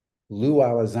Lou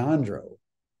Alessandro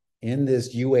in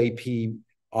this UAP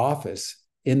office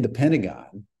in the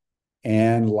Pentagon.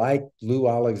 And like Lou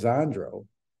Alessandro,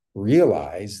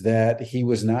 realized that he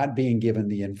was not being given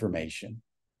the information,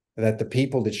 that the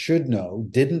people that should know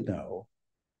didn't know,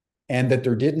 and that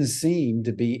there didn't seem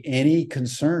to be any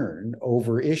concern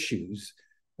over issues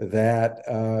that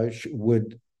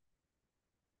would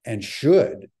and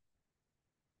should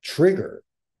trigger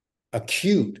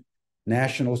acute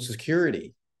national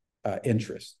security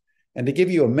interest. And to give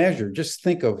you a measure, just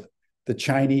think of the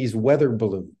Chinese weather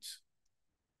balloons.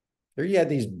 There you had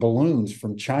these balloons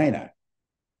from China,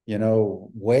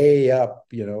 way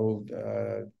up,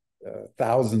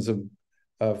 thousands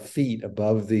of feet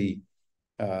above the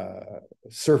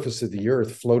surface of the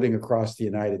earth, floating across the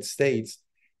United States.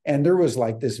 And there was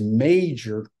like this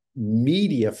major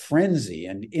media frenzy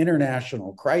and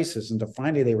international crisis until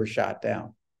finally they were shot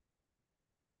down.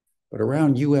 But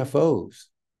around UFOs,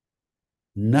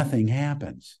 nothing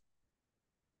happens.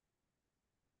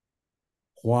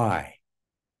 Why?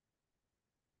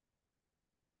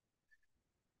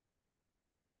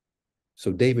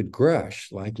 So David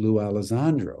Grush, like Lou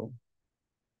Alessandro,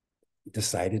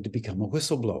 decided to become a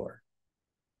whistleblower.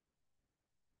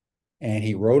 And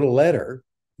he wrote a letter,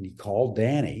 and he called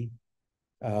Danny.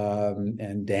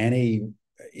 And Danny,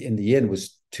 in the end,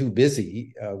 was too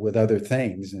busy with other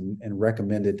things and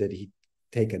recommended that he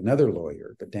take another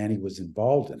lawyer, but Danny was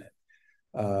involved in it.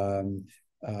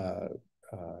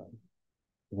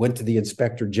 Went to the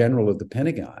Inspector General of the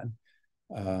Pentagon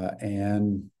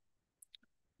and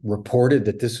reported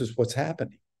that this is what's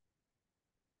happening.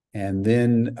 And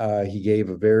then he gave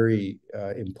a very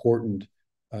important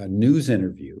news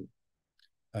interview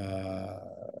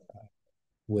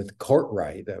with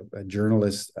Courtwright, a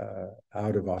journalist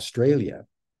out of Australia,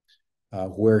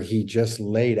 where he just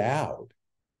laid out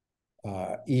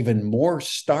even more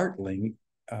startling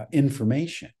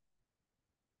information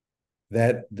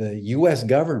that the US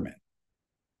government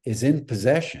is in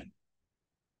possession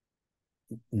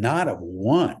not of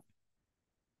one,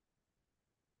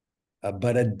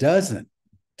 but a dozen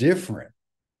different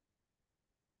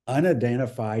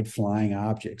unidentified flying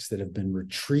objects that have been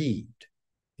retrieved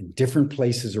in different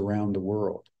places around the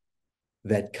world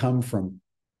that come from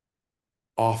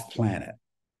off planet.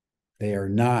 They are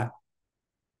not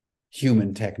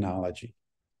human technology.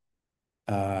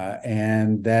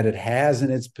 And that it has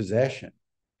in its possession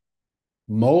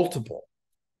multiple,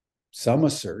 some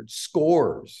assert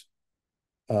scores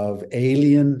of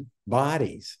alien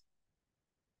bodies,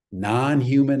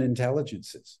 non-human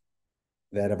intelligences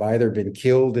that have either been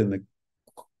killed in the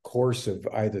course of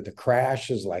either the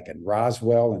crashes like in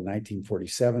Roswell in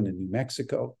 1947 in New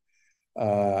Mexico,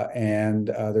 and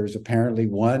there's apparently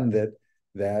one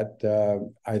that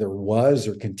either was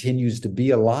or continues to be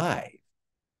alive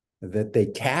that they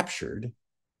captured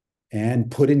and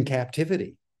put in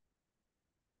captivity.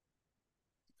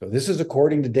 So this is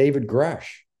according to David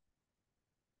Grush.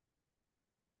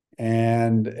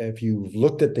 And if you've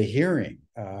looked at the hearing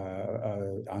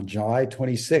on July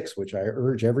 26th, which I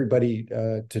urge everybody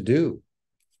to do,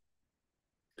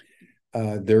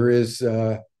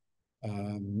 there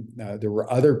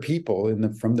were other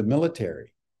people from the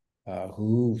military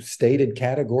who stated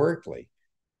categorically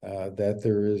that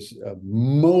there is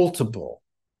multiple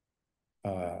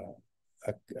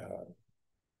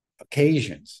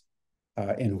occasions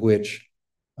in which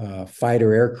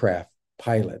fighter aircraft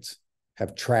pilots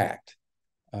have tracked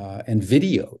and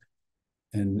videoed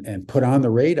and put on the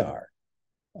radar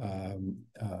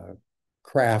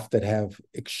craft that have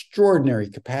extraordinary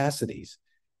capacities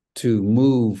to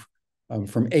move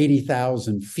from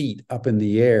 80,000 feet up in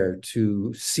the air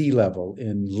to sea level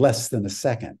in less than a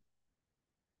second,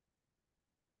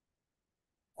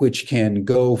 which can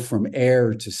go from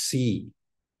air to sea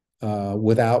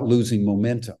without losing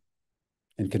momentum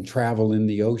and can travel in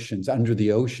the oceans, under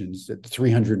the oceans at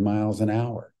 300 miles an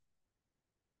hour,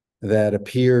 that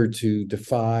appear to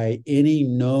defy any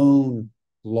known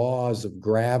laws of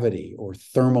gravity or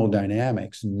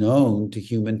thermodynamics known to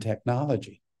human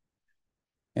technology,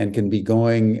 and can be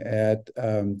going at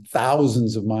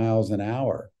thousands of miles an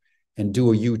hour and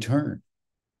do a U-turn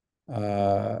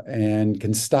and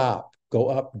can stop, go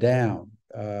up, down,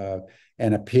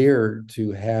 and appear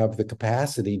to have the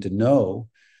capacity to know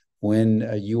when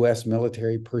US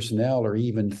military personnel are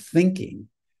even thinking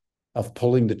of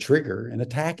pulling the trigger and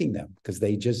attacking them, because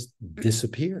they just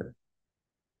disappear.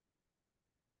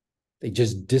 They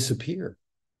just disappear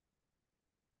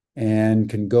and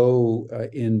can go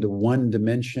into one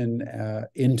dimension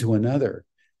into another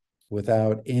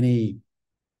without any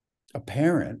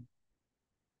apparent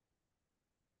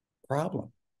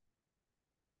problem.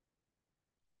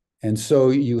 And so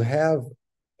you have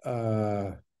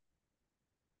an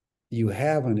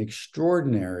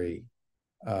extraordinary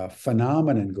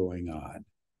phenomenon going on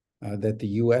that the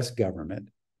US government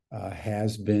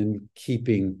has been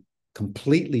keeping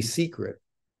completely secret,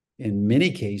 in many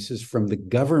cases from the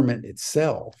government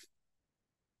itself,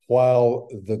 while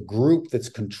the group that's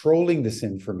controlling this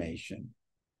information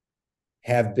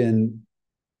have been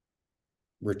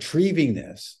retrieving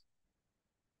this,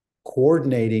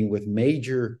 coordinating with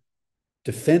major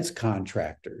defense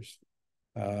contractors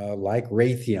like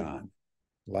Raytheon,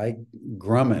 like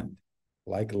Grumman,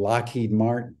 like Lockheed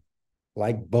Martin,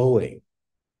 like Boeing,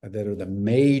 that are the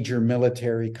major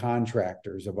military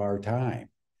contractors of our time,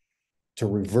 to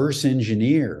reverse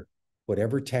engineer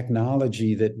whatever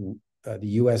technology that the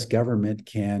US government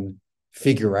can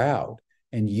figure out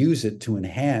and use it to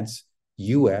enhance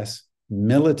US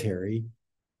military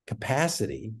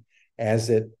capacity as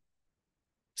it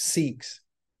seeks,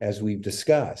 as we've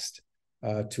discussed,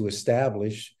 to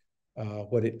establish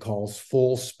what it calls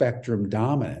full spectrum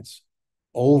dominance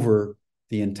over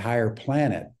the entire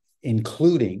planet,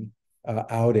 including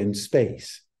out in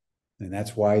space. And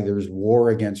that's why there's war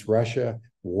against Russia,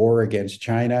 war against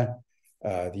China.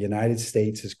 The United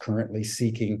States is currently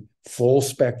seeking full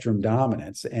spectrum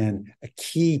dominance. And a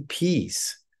key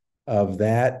piece of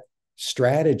that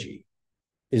strategy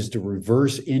is to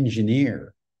reverse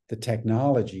engineer the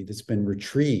technology that's been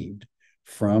retrieved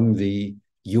from the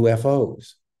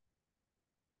UFOs.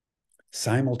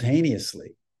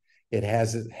 Simultaneously, it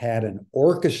has had an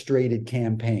orchestrated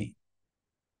campaign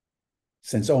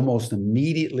since almost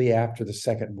immediately after the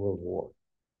Second World War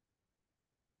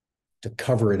to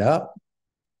cover it up,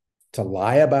 to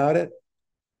lie about it,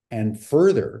 and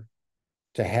further,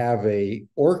 to have a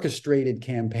orchestrated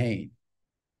campaign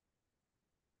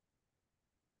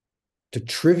to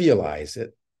trivialize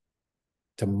it,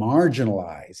 to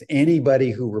marginalize anybody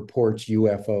who reports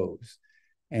UFOs,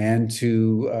 and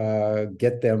to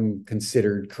get them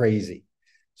considered crazy.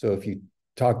 So if you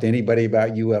talk to anybody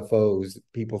about UFOs,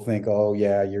 people think, oh,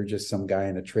 yeah, you're just some guy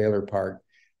in a trailer park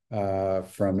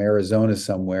from Arizona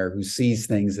somewhere who sees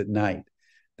things at night.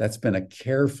 That's been a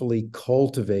carefully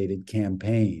cultivated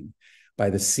campaign by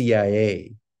the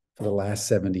CIA for the last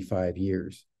 75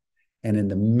 years. And in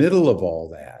the middle of all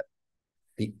that,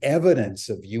 the evidence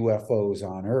of UFOs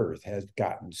on Earth has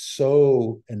gotten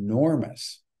so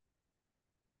enormous.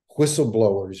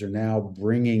 Whistleblowers are now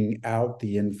bringing out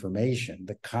the information.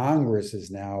 The Congress is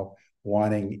now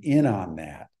wanting in on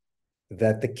that,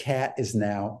 that the cat is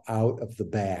now out of the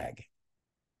bag.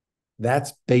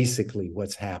 That's basically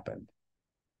what's happened.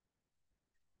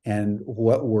 And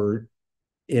what we're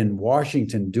in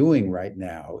Washington doing right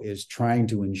now is trying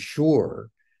to ensure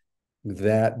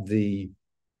that the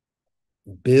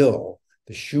bill,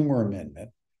 the Schumer Amendment,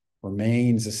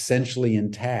 remains essentially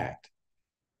intact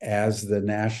as the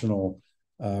National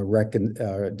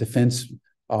Defense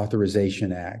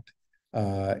Authorization Act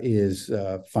is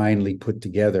finally put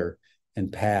together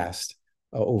and passed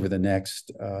over the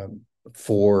next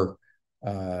 4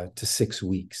 to 6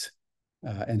 weeks.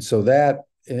 And so that,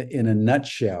 in a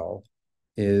nutshell,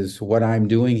 is what I'm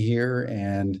doing here,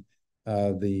 and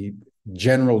the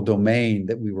general domain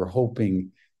that we were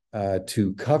hoping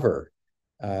to cover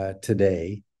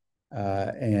today.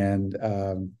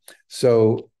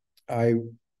 So I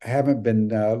haven't been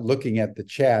looking at the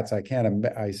chats.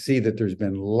 I see that there's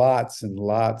been lots and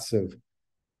lots of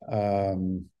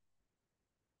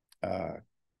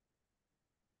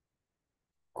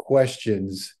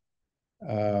questions,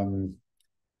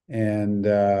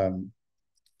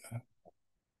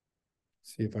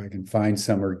 see if I can find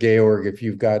some. Or Georg, if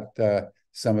you've got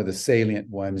some of the salient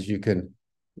ones, you can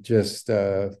just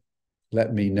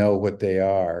let me know what they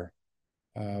are.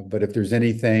 But if there's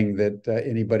anything that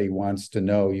anybody wants to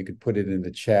know, you could put it in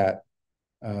the chat.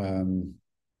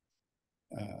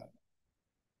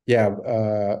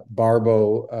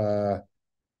 Barbo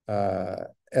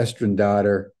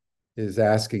Estrandater is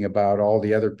asking about all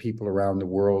the other people around the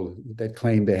world that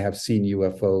claim they have seen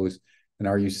UFOs. And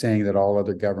are you saying that all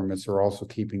other governments are also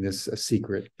keeping this a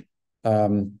secret?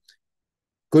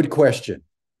 Good question.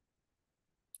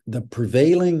 The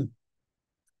prevailing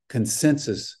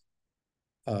consensus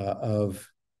of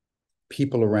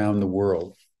people around the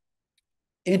world,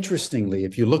 interestingly,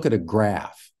 if you look at a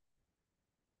graph,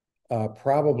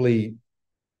 probably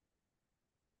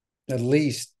at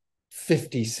least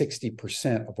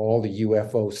 50-60% of all the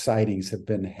UFO sightings have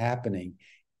been happening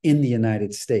in the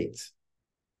United States,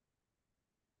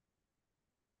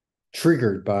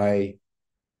 triggered by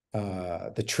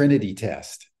the Trinity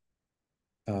test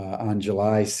on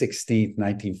July 16th,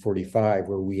 1945,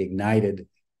 where we ignited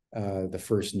the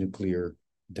first nuclear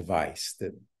device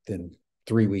that then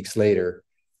 3 weeks later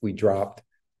we dropped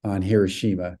on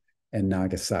Hiroshima and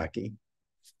Nagasaki.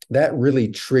 That really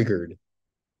triggered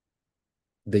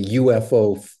the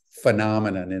UFO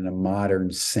phenomenon in a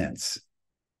modern sense.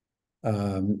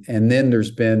 And then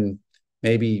there's been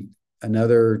maybe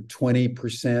another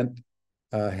 20%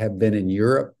 have been in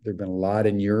Europe. There have been a lot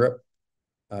in Europe.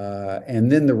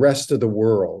 And then the rest of the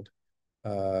world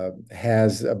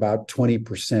has about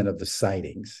 20% of the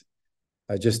sightings,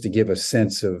 just to give a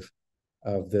sense of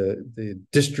the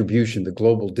distribution, the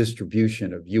global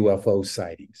distribution of UFO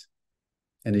sightings.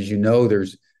 And as you know,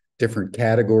 there's different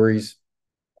categories.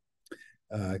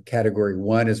 Category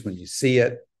 1 is when you see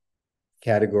it.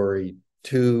 Category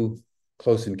 2,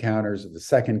 close encounters of the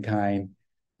second kind,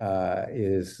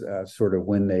 is sort of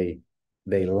when they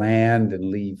land and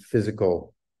leave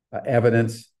physical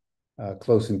evidence.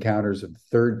 Close encounters of the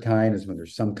third kind is when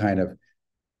there's some kind of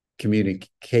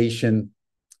communication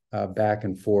back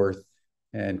and forth.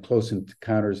 And close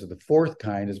encounters of the fourth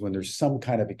kind is when there's some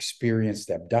kind of experienced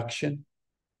abduction.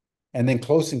 And then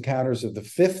close encounters of the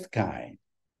fifth kind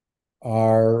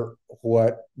are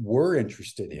what we're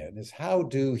interested in, is how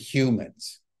do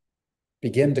humans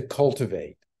begin to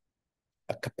cultivate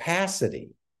a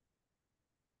capacity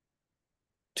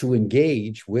to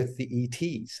engage with the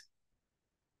ETs?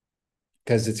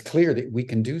 Because it's clear that we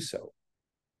can do so.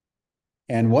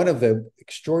 And one of the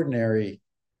extraordinary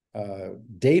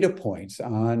data points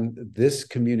on this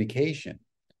communication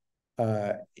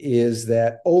is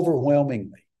that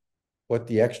overwhelmingly what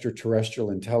the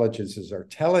extraterrestrial intelligences are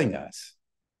telling us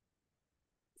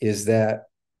is that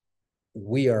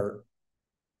we are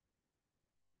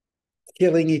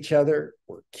killing each other,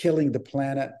 we're killing the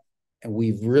planet, and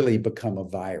we've really become a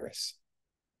virus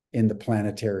in the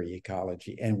planetary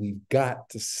ecology, and we've got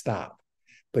to stop.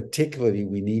 Particularly,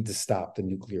 we need to stop the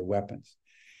nuclear weapons.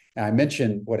 And I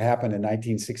mentioned what happened in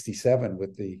 1967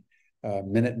 with the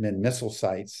Minuteman missile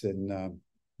sites in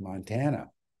Montana.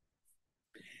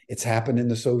 It's happened in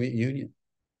the Soviet Union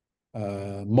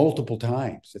multiple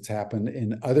times. It's happened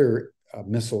in other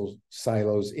missile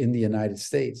silos in the United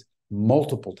States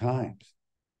multiple times.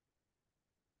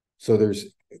 So there's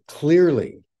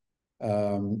clearly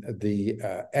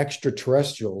the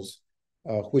extraterrestrials,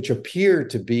 which appear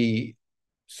to be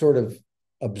sort of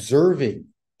observing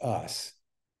us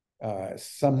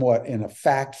somewhat in a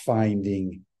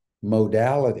fact-finding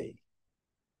modality,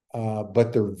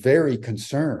 but they're very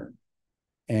concerned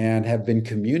and have been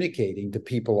communicating to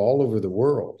people all over the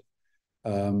world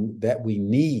that we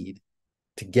need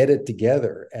to get it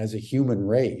together as a human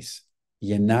race,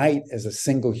 unite as a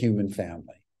single human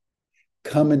family,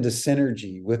 come into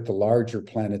synergy with the larger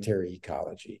planetary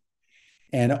ecology.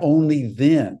 And only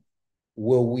then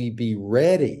will we be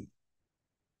ready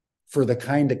for the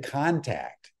kind of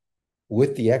contact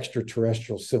with the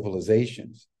extraterrestrial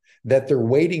civilizations that they're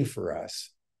waiting for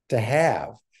us to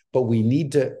have. But we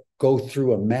need to go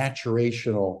through a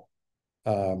maturational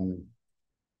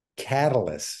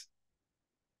catalyst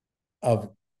of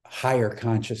higher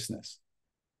consciousness.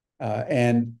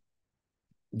 And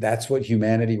that's what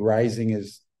Humanity Rising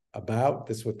is about.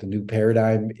 That's what the New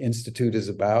Paradigm Institute is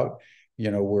about.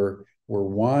 We're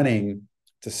wanting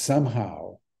to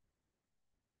somehow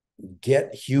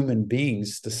get human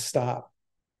beings to stop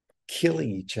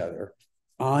killing each other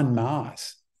en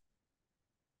masse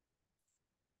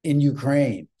in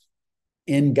Ukraine,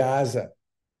 in Gaza,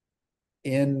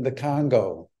 in the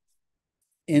Congo,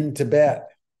 in Tibet,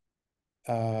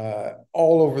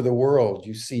 all over the world.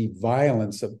 You see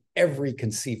violence of every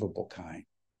conceivable kind.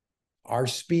 Our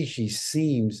species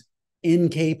seems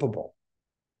incapable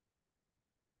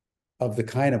of the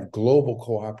kind of global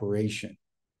cooperation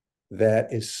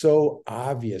that is so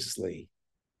obviously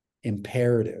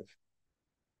imperative.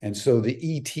 And so the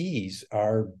ETs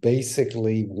are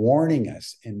basically warning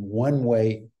us in one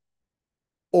way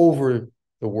over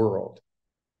the world,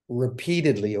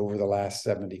 repeatedly over the last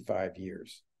 75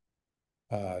 years,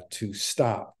 to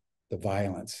stop the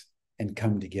violence and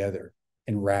come together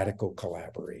in radical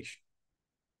collaboration.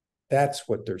 That's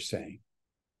what they're saying.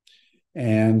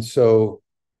 And so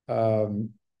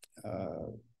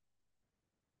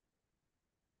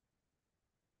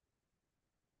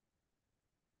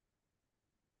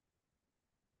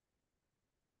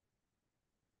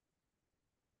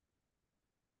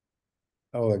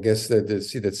I guess to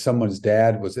see that someone's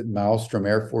dad was at Malmstrom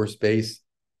Air Force Base.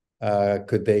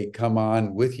 Could they come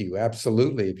on with you?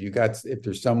 Absolutely. If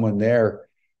there's someone there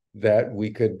that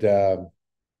we could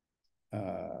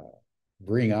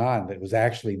bring on that was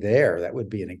actually there, that would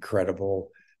be an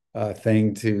incredible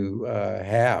thing to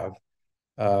have.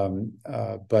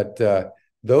 But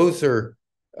those are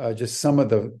just some of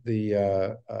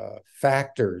the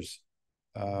factors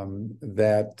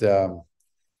that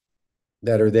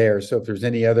are there. So if there's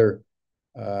any other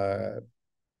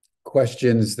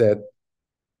questions that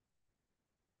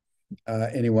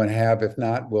anyone have, if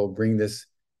not, we'll bring this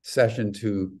session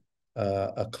to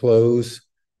a close.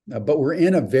 But we're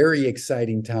in a very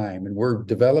exciting time, and we're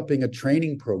developing a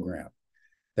training program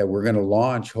that we're going to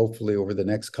launch hopefully over the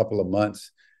next couple of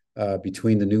months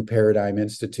between the New Paradigm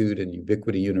Institute and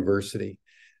Ubiquity University,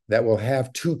 that will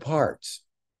have two parts.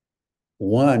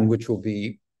 One, which will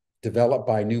be developed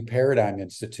by New Paradigm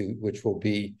Institute, which will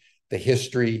be the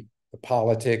history, the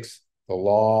politics, the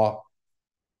law,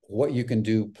 what you can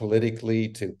do politically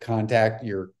to contact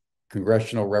your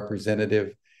congressional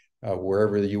representative,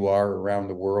 wherever you are around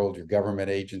the world, your government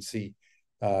agency,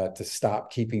 to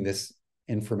stop keeping this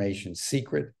information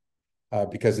secret.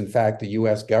 Because in fact, the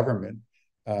US government,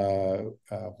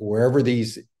 wherever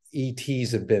these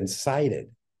ETs have been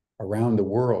sighted around the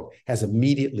world, has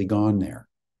immediately gone there.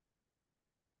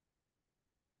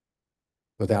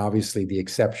 With obviously the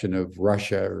exception of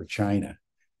Russia or China.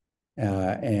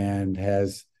 and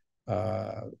has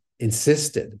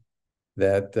insisted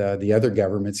that the other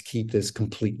governments keep this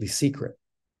completely secret.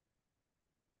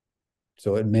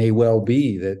 So it may well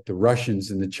be that the Russians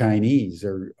and the Chinese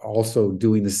are also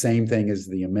doing the same thing as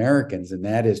the Americans, and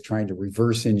that is trying to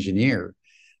reverse engineer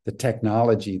the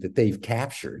technology that they've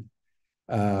captured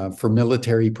for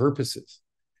military purposes.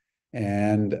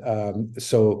 And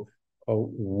so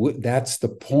that's the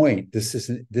point. This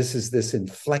is this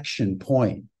inflection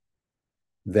point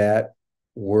that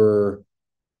we're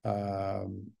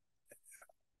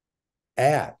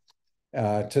at.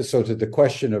 To the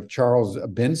question of Charles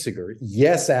Bensiger,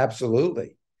 yes,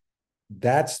 absolutely.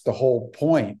 That's the whole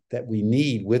point that we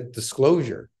need with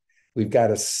disclosure. We've got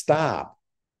to stop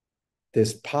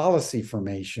this policy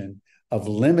formation of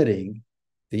limiting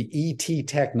the ET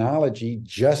technology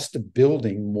just to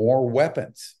building more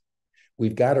weapons.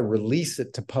 We've got to release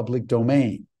it to public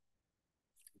domain,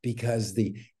 because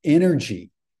the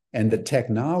energy and the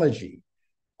technology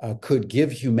could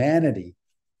give humanity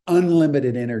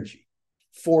unlimited energy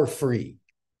for free,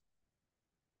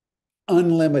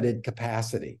 unlimited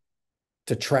capacity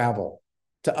to travel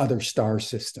to other star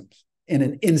systems in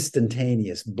an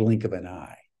instantaneous blink of an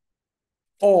eye.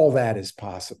 All that is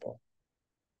possible.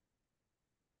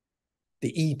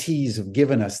 The ETs have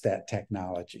given us that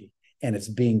technology, and it's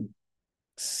being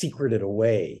secreted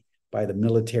away by the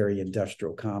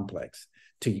military-industrial complex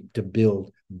to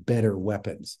build better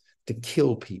weapons, to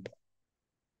kill people.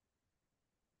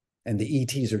 And the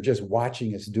ETs are just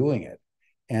watching us doing it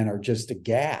and are just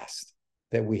aghast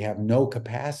that we have no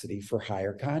capacity for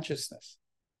higher consciousness.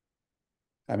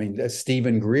 I mean,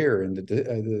 Stephen Greer in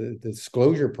the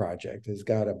Disclosure Project has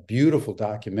got a beautiful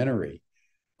documentary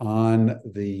on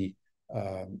the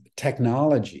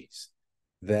technologies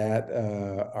that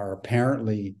are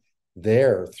apparently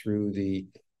there through the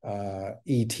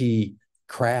ET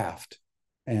craft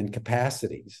and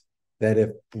capacities that,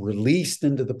 if released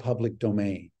into the public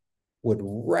domain, would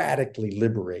radically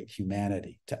liberate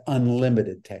humanity to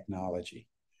unlimited technology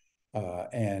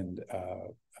and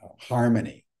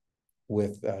harmony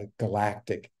with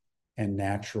galactic and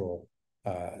natural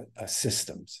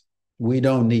systems. We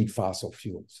don't need fossil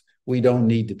fuels. We don't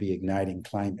need to be igniting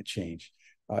climate change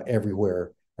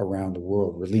everywhere around the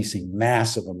world, releasing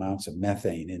massive amounts of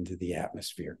methane into the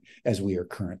atmosphere, as we are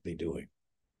currently doing.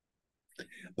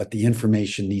 But the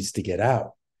information needs to get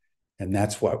out, and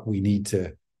that's what we need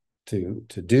to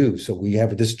do. So we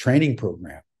have this training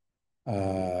program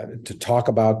to talk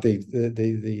about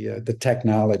the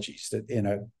technologies that in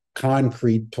a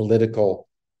concrete political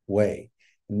way.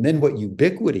 And then what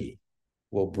Ubiquity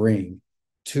will bring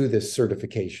to this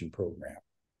certification program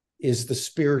is the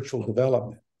spiritual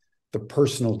development, the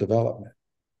personal development.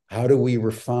 How do we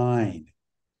refine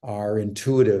our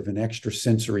intuitive and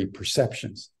extrasensory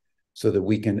perceptions so that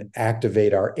we can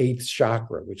activate our eighth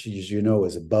chakra, which, as you know,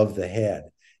 is above the head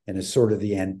and is sort of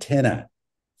the antenna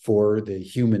for the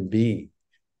human being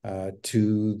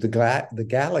to the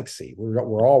galaxy.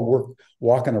 We're all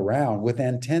walking around with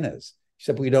antennas,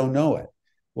 except we don't know it.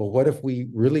 Well, what if we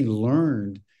really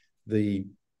learned the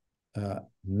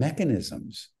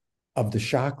mechanisms of the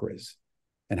chakras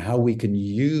and how we can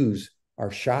use our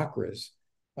chakras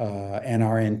and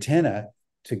our antenna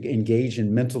to engage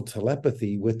in mental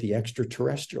telepathy with the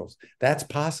extraterrestrials? That's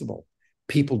possible.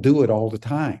 People do it all the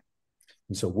time.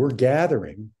 And so we're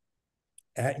gathering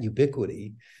at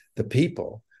Ubiquity the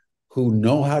people who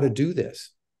know how to do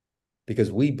this,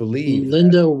 because we believe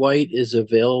Linda White is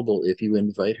available if you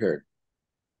invite her.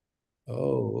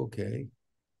 Oh, okay.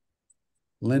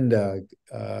 Linda,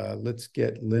 let's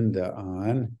get Linda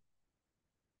on.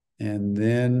 And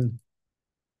then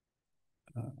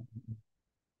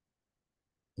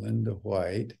Linda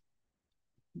White.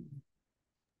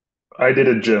 I did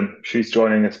it, Jim. She's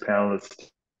joining as panelist.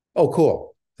 Oh,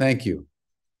 cool. Thank you.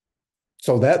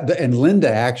 So and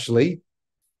Linda actually,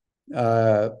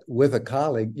 with a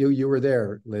colleague, you were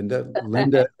there, Linda.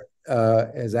 Linda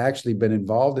has actually been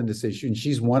involved in this issue, and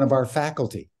she's one of our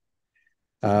faculty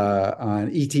on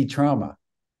ET trauma.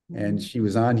 And she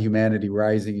was on Humanity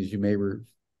Rising, as you may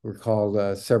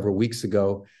recall, several weeks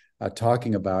ago,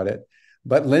 talking about it.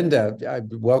 But Linda, I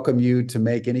welcome you to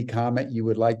make any comment you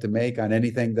would like to make on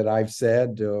anything that I've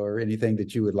said or anything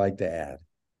that you would like to add.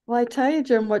 Well, I tell you,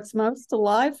 Jim, what's most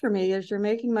alive for me is you're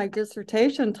making my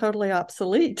dissertation totally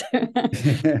obsolete.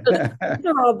 These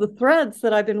are all the threads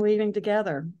that I've been weaving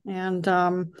together. And,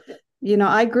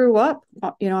 I grew up,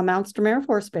 on Malmstrom Air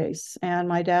Force Base, and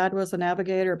my dad was a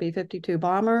navigator of B-52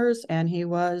 bombers, and he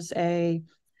was a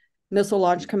missile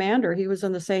launch commander. He was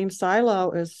in the same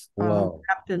silo as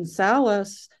Captain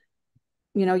Salas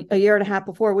a year and a half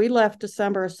before. We left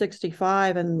December of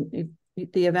 65, and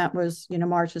the event was,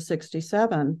 March of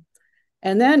 67.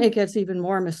 And then it gets even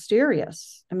more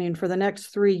mysterious. I mean, for the next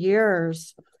 3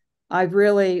 years, I've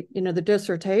really, the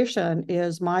dissertation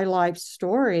is my life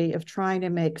story of trying to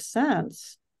make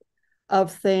sense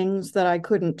of things that I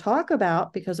couldn't talk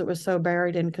about because it was so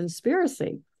buried in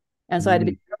conspiracy. And so I had to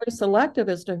be really selective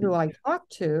as to who I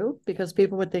talked to, because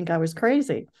people would think I was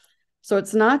crazy. So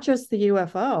it's not just the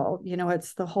UFO,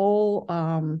 it's the whole.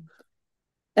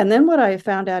 And then what I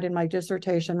found out in my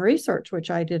dissertation research,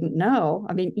 which I didn't know,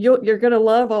 I mean, you're going to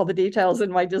love all the details in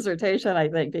my dissertation, I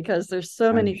think, because there's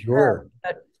so many sure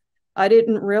that I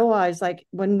didn't realize. Like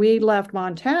when we left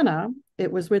Montana,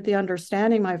 it was with the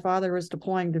understanding my father was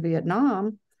deploying to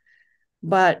Vietnam,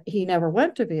 but he never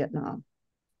went to Vietnam.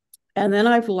 And then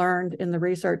I've learned in the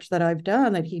research that I've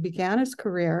done that he began his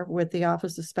career with the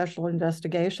Office of Special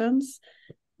Investigations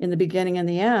in the beginning and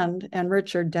the end. And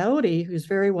Richard Doughty, who's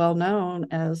very well known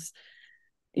as,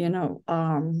 in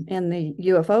the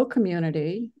UFO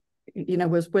community,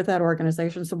 was with that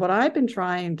organization. So what I've been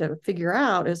trying to figure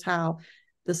out is how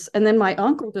this, and then my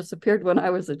uncle disappeared when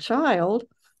I was a child.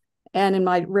 And in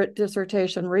my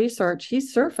dissertation research, he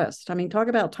surfaced. I mean, talk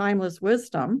about timeless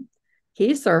wisdom.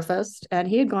 He surfaced and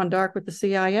he had gone dark with the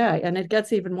CIA, and it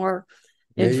gets even more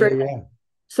intriguing. Yeah.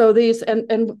 So these,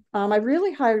 and I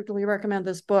really highly recommend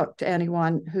this book to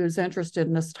anyone who's interested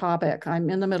in this topic. I'm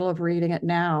in the middle of reading it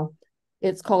now.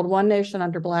 It's called One Nation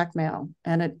Under Blackmail,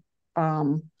 and it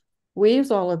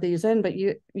weaves all of these in. But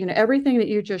everything that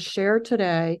you just shared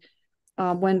today,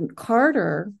 when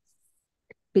Carter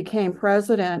became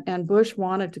president and Bush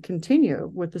wanted to continue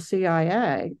with the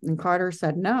CIA, and Carter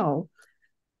said no.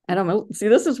 And see,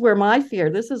 this is where my fear,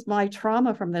 this is my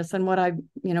trauma from this. And what I'm,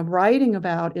 writing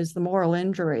about is the moral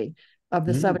injury of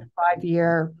the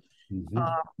 75-year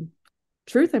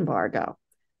truth embargo.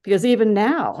 Because even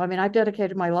now, I mean, I've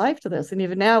dedicated my life to this. And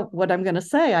even now, what I'm going to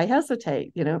say, I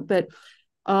hesitate, But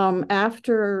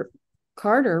after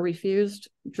Carter refused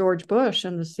George Bush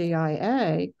and the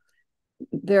CIA,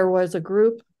 there was a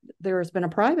group, there has been a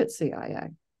private CIA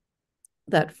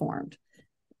that formed.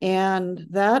 And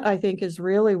that, I think, is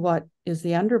really what is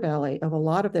the underbelly of a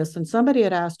lot of this. And somebody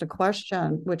had asked a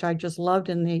question, which I just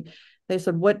loved they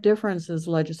said, what difference is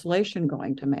legislation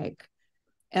going to make?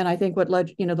 And I think what,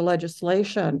 the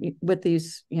legislation with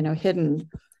these, hidden,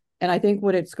 and I think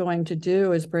what it's going to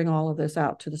do is bring all of this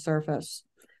out to the surface.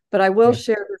 But I will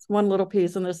share this one little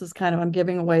piece, and this is I'm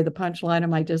giving away the punchline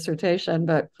of my dissertation,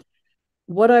 but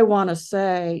what I want to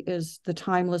say is the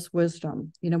timeless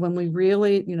wisdom, when we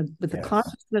really, with the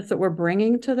consciousness that we're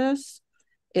bringing to this,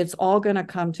 it's all going to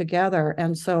come together.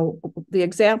 And so the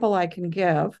example I can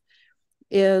give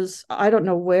is, I don't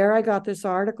know where I got this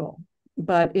article,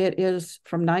 but it is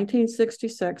from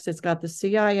 1966. It's got the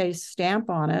CIA stamp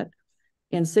on it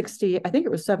in 60, I think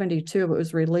it was 72, it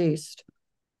was released.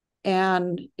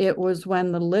 And it was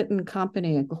when the Litton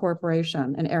Company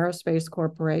Corporation, an aerospace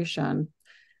corporation,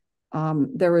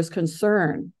 there was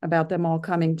concern about them all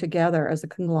coming together as a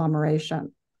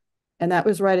conglomeration. And that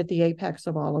was right at the apex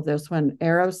of all of this, when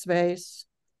aerospace,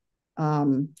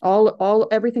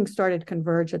 everything started to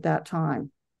converge at that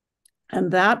time.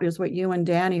 And that is what you and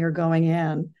Danny are going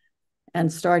in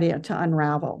and starting to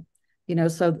unravel.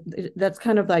 So that's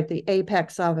kind of like the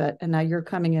apex of it. And now you're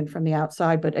coming in from the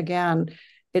outside. But again,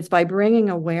 it's by bringing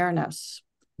awareness.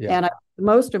 Yeah. And the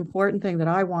most important thing that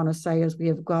I want to say is we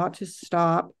have got to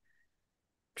stop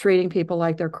treating people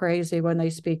like they're crazy when they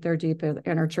speak their deep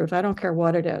inner truth. I don't care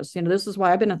what it is. This is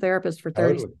why I've been a therapist for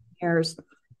 30 years.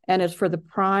 And it's for the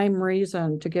prime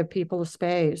reason to give people a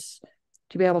space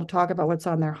to be able to talk about what's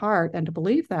on their heart and to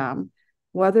believe them,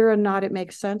 whether or not it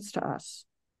makes sense to us.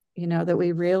 That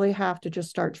we really have to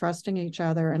just start trusting each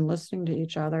other and listening to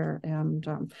each other.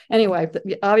 And anyway,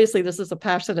 obviously this is a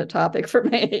passionate topic for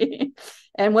me.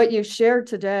 And what you shared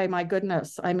today, my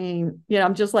goodness, I mean,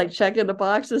 I'm just like checking the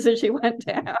boxes as you went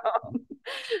down.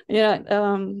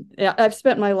 I've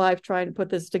spent my life trying to put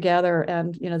this together,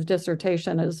 and, the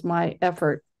dissertation is my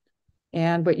effort.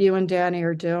 And what you and Danny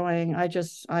are doing, I'm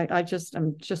just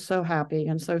so happy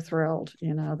and so thrilled,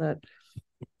 that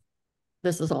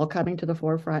this is all coming to the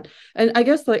forefront. And I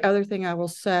guess the other thing I will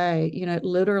say,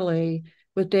 literally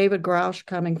with David Grush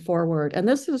coming forward, and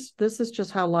this is just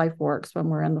how life works when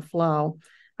we're in the flow.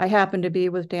 I happened to be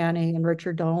with Danny and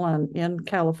Richard Dolan in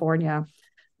California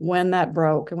when that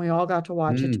broke, and we all got to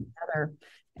watch it together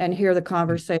and hear the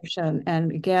conversation.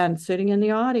 And again, sitting in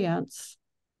the audience,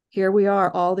 here we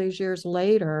are all these years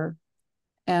later.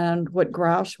 And what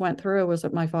Grush went through was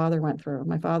what my father went through.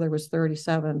 My father was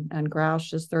 37 and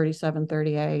Grush is 37,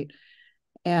 38.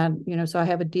 And, so I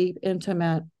have a deep,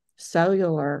 intimate,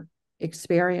 cellular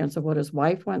experience of what his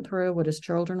wife went through, what his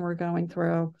children were going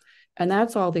through. And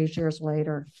that's all these years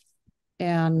later.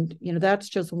 And, that's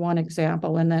just one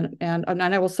example. And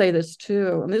I will say this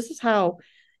too, and this is how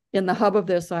in the hub of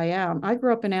this I am. I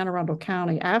grew up in Anne Arundel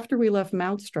County. After we left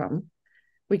Mountstrom,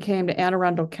 we came to Anne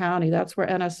Arundel County. That's where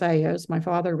NSA is. My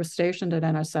father was stationed at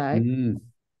NSA. Mm.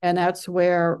 And that's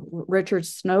where Richard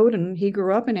Snowden, he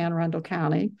grew up in Anne Arundel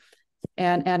County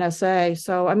and NSA.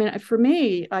 So, I mean, for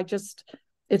me,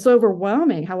 it's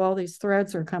overwhelming how all these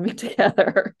threads are coming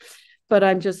together. But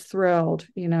I'm just thrilled,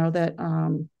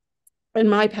 that, and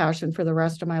my passion for the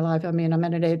rest of my life, I mean, I'm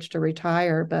at an age to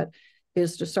retire, but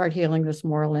is to start healing this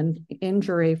moral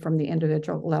injury from the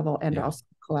individual level and also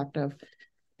collective.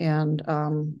 And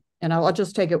I'll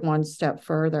just take it one step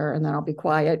further and then I'll be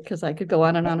quiet because I could go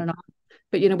on and on and on.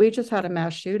 But, we just had a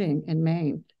mass shooting in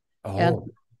Maine. And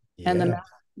the man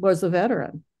was a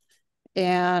veteran.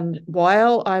 And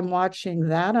while I'm watching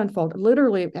that unfold,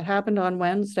 literally it happened on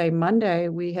Wednesday. Monday,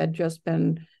 we had just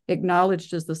been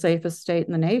acknowledged as the safest state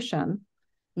in the nation.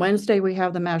 Wednesday, we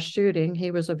have the mass shooting.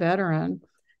 He was a veteran.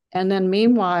 And then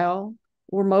meanwhile,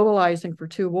 we're mobilizing for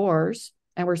 2 wars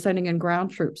and we're sending in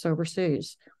ground troops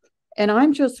overseas. And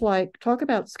I'm just like, talk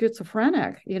about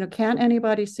schizophrenic. Can't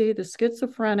anybody see the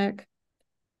schizophrenic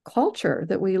culture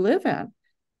that we live in?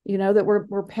 That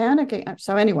we're panicking.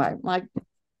 So anyway,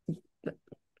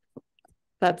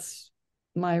 that's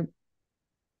my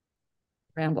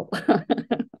ramble.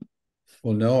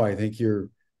 Well, no, I think you're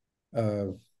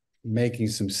making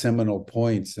some seminal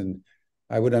points. And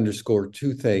I would underscore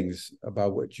 2 things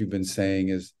about what you've been saying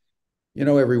is,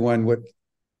 everyone, what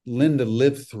Linda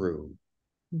lived through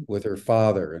with her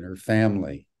father and her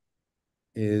family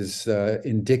is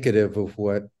indicative of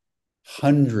what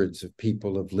hundreds of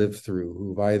people have lived through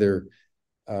who've either,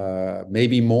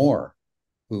 maybe more,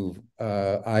 who've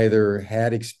either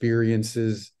had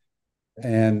experiences,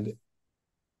 and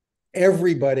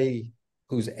everybody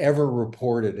who's ever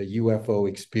reported a UFO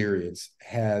experience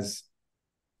has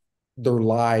their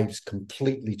lives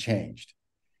completely changed.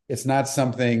 It's not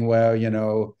something,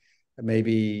 well,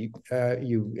 maybe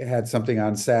you had something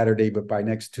on Saturday, but by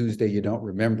next Tuesday you don't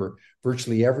remember.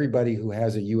 Virtually everybody who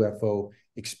has a UFO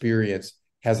experience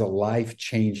has a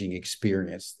life-changing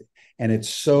experience. And it's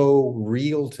so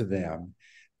real to them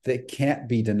that it can't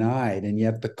be denied. And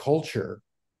yet the culture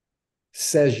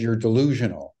says you're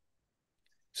delusional.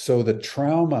 So the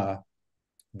trauma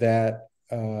that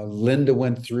Linda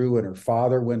went through and her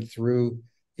father went through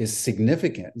is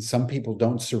significant. And some people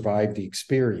don't survive the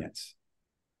experience.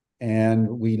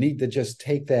 And we need to just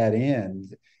take that in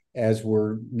as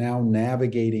we're now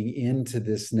navigating into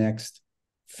this next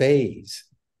phase.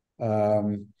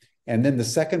 And then the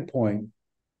second point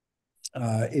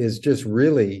is just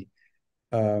really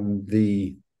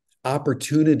the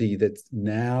opportunity that's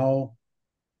now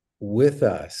with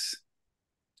us,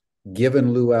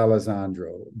 given Lou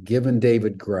Alessandro, given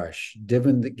David Grush,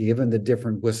 given the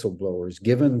different whistleblowers,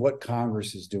 given what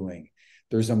Congress is doing.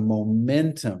 There's a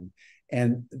momentum.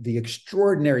 And the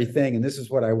extraordinary thing, and this is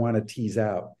what I want to tease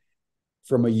out,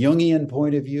 from a Jungian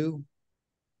point of view,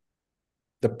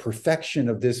 the perfection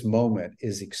of this moment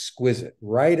is exquisite.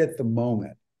 Right at the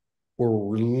moment where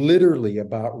we're literally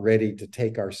about ready to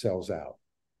take ourselves out.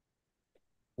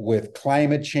 With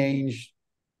climate change,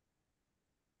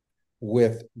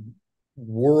 with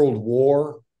world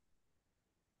war,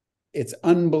 it's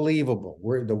unbelievable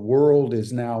where the world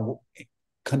is now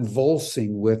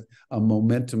convulsing with a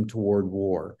momentum toward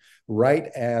war, right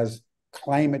as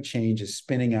climate change is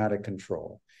spinning out of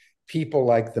control. People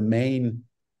like the Maine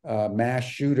mass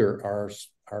shooter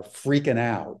are freaking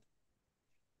out.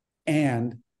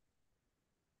 And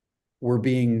we're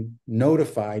being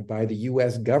notified by the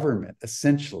US government,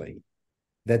 essentially,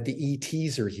 that the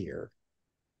ETs are here.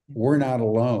 We're not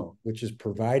alone, which is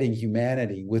providing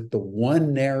humanity with the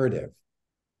one narrative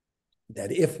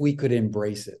that if we could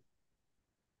embrace it,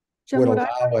 Jim, would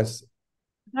allow us.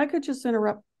 I could just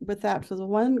interrupt with that. So the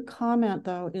one comment,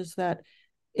 though, is that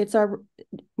it's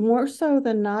more so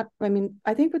than not. I mean,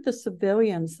 I think with the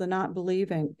civilians, the not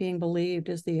being believed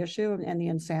is the issue and the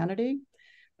insanity.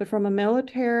 But from a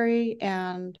military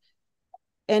and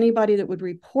anybody that would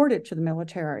report it to the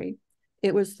military,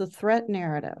 it was the threat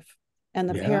narrative and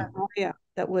the paranoia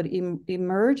that would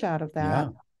emerge out of that.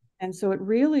 Yeah. And so it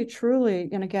really, truly,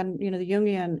 and again, the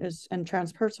Jungian is, and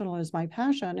transpersonal is my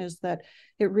passion, is that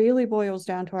it really boils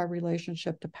down to our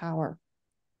relationship to power.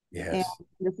 Yes. And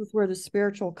this is where the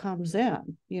spiritual comes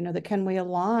in, that can we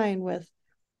align with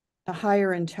a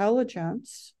higher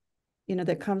intelligence,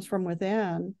 that comes from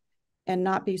within, and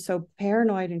not be so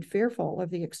paranoid and fearful of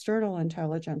the external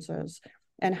intelligences,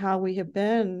 and how we have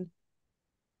been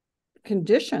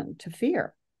conditioned to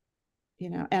fear,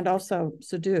 and also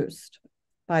seduced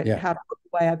by how to look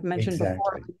away. I've mentioned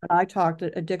before when I talked,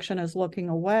 addiction is looking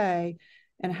away,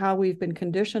 and how we've been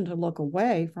conditioned to look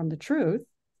away from the truth,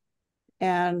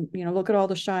 and look at all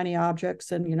the shiny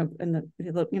objects, and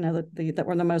that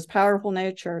we're the most powerful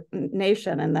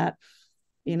nation, and that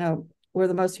we're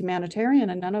the most humanitarian,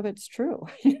 and none of it's true.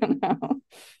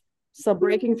 So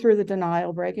breaking through the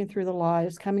denial, breaking through the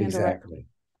lies, coming into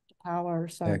power.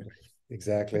 So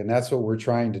exactly, and that's what we're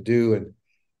trying to do.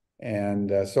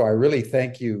 And so I really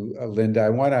thank you, Linda. I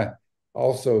want to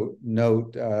also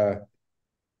note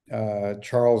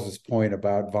Charles's point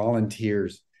about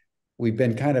volunteers. We've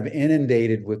been kind of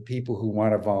inundated with people who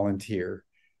want to volunteer.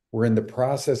 We're in the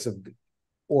process of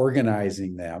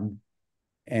organizing them,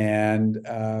 and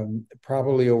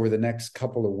probably over the next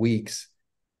couple of weeks,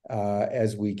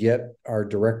 as we get our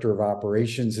director of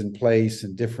operations in place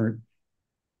and different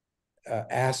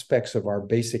aspects of our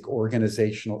basic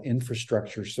organizational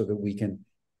infrastructure so that we can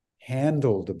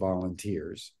handle the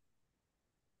volunteers.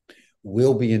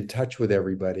 We'll be in touch with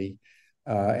everybody,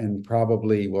 and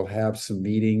probably we'll have some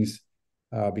meetings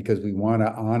because we want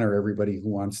to honor everybody who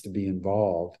wants to be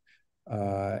involved,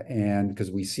 and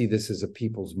because we see this as a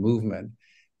people's movement.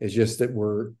 It's just that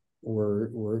we're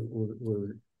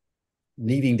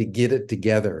needing to get it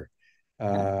together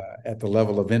at the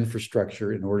level of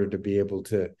infrastructure in order to be able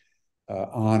to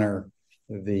honor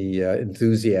the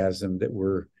enthusiasm that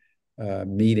we're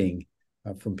meeting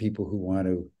from people who want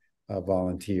to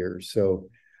volunteer. So,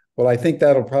 well, I think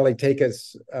that'll probably take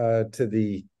us to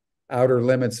the outer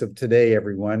limits of today,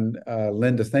 everyone.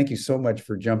 Linda, thank you so much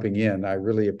for jumping in. I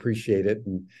really appreciate it.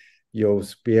 And you'll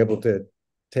be able to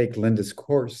take Linda's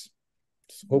course,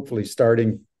 hopefully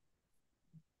starting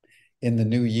in the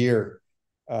new year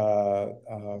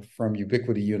from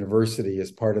Ubiquity University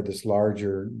as part of this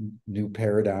larger new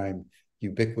paradigm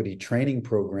Ubiquity training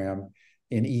program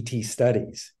in ET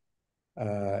studies.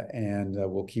 And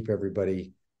we'll keep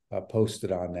everybody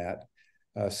posted on that.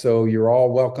 So you're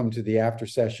all welcome to the after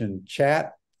session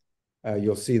chat.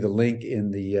 You'll see the link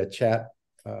in the chat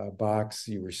box.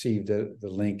 You received the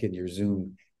link in your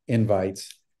Zoom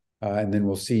invites. And then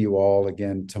we'll see you all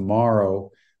again tomorrow,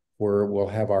 where we'll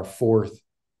have our 4th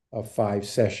of 5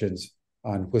 sessions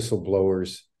on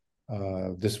whistleblowers,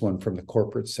 this one from the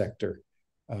corporate sector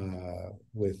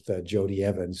with Jody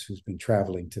Evans, who's been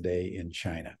traveling today in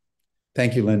China.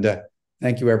 Thank you, Linda.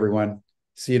 Thank you, everyone.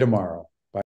 See you tomorrow.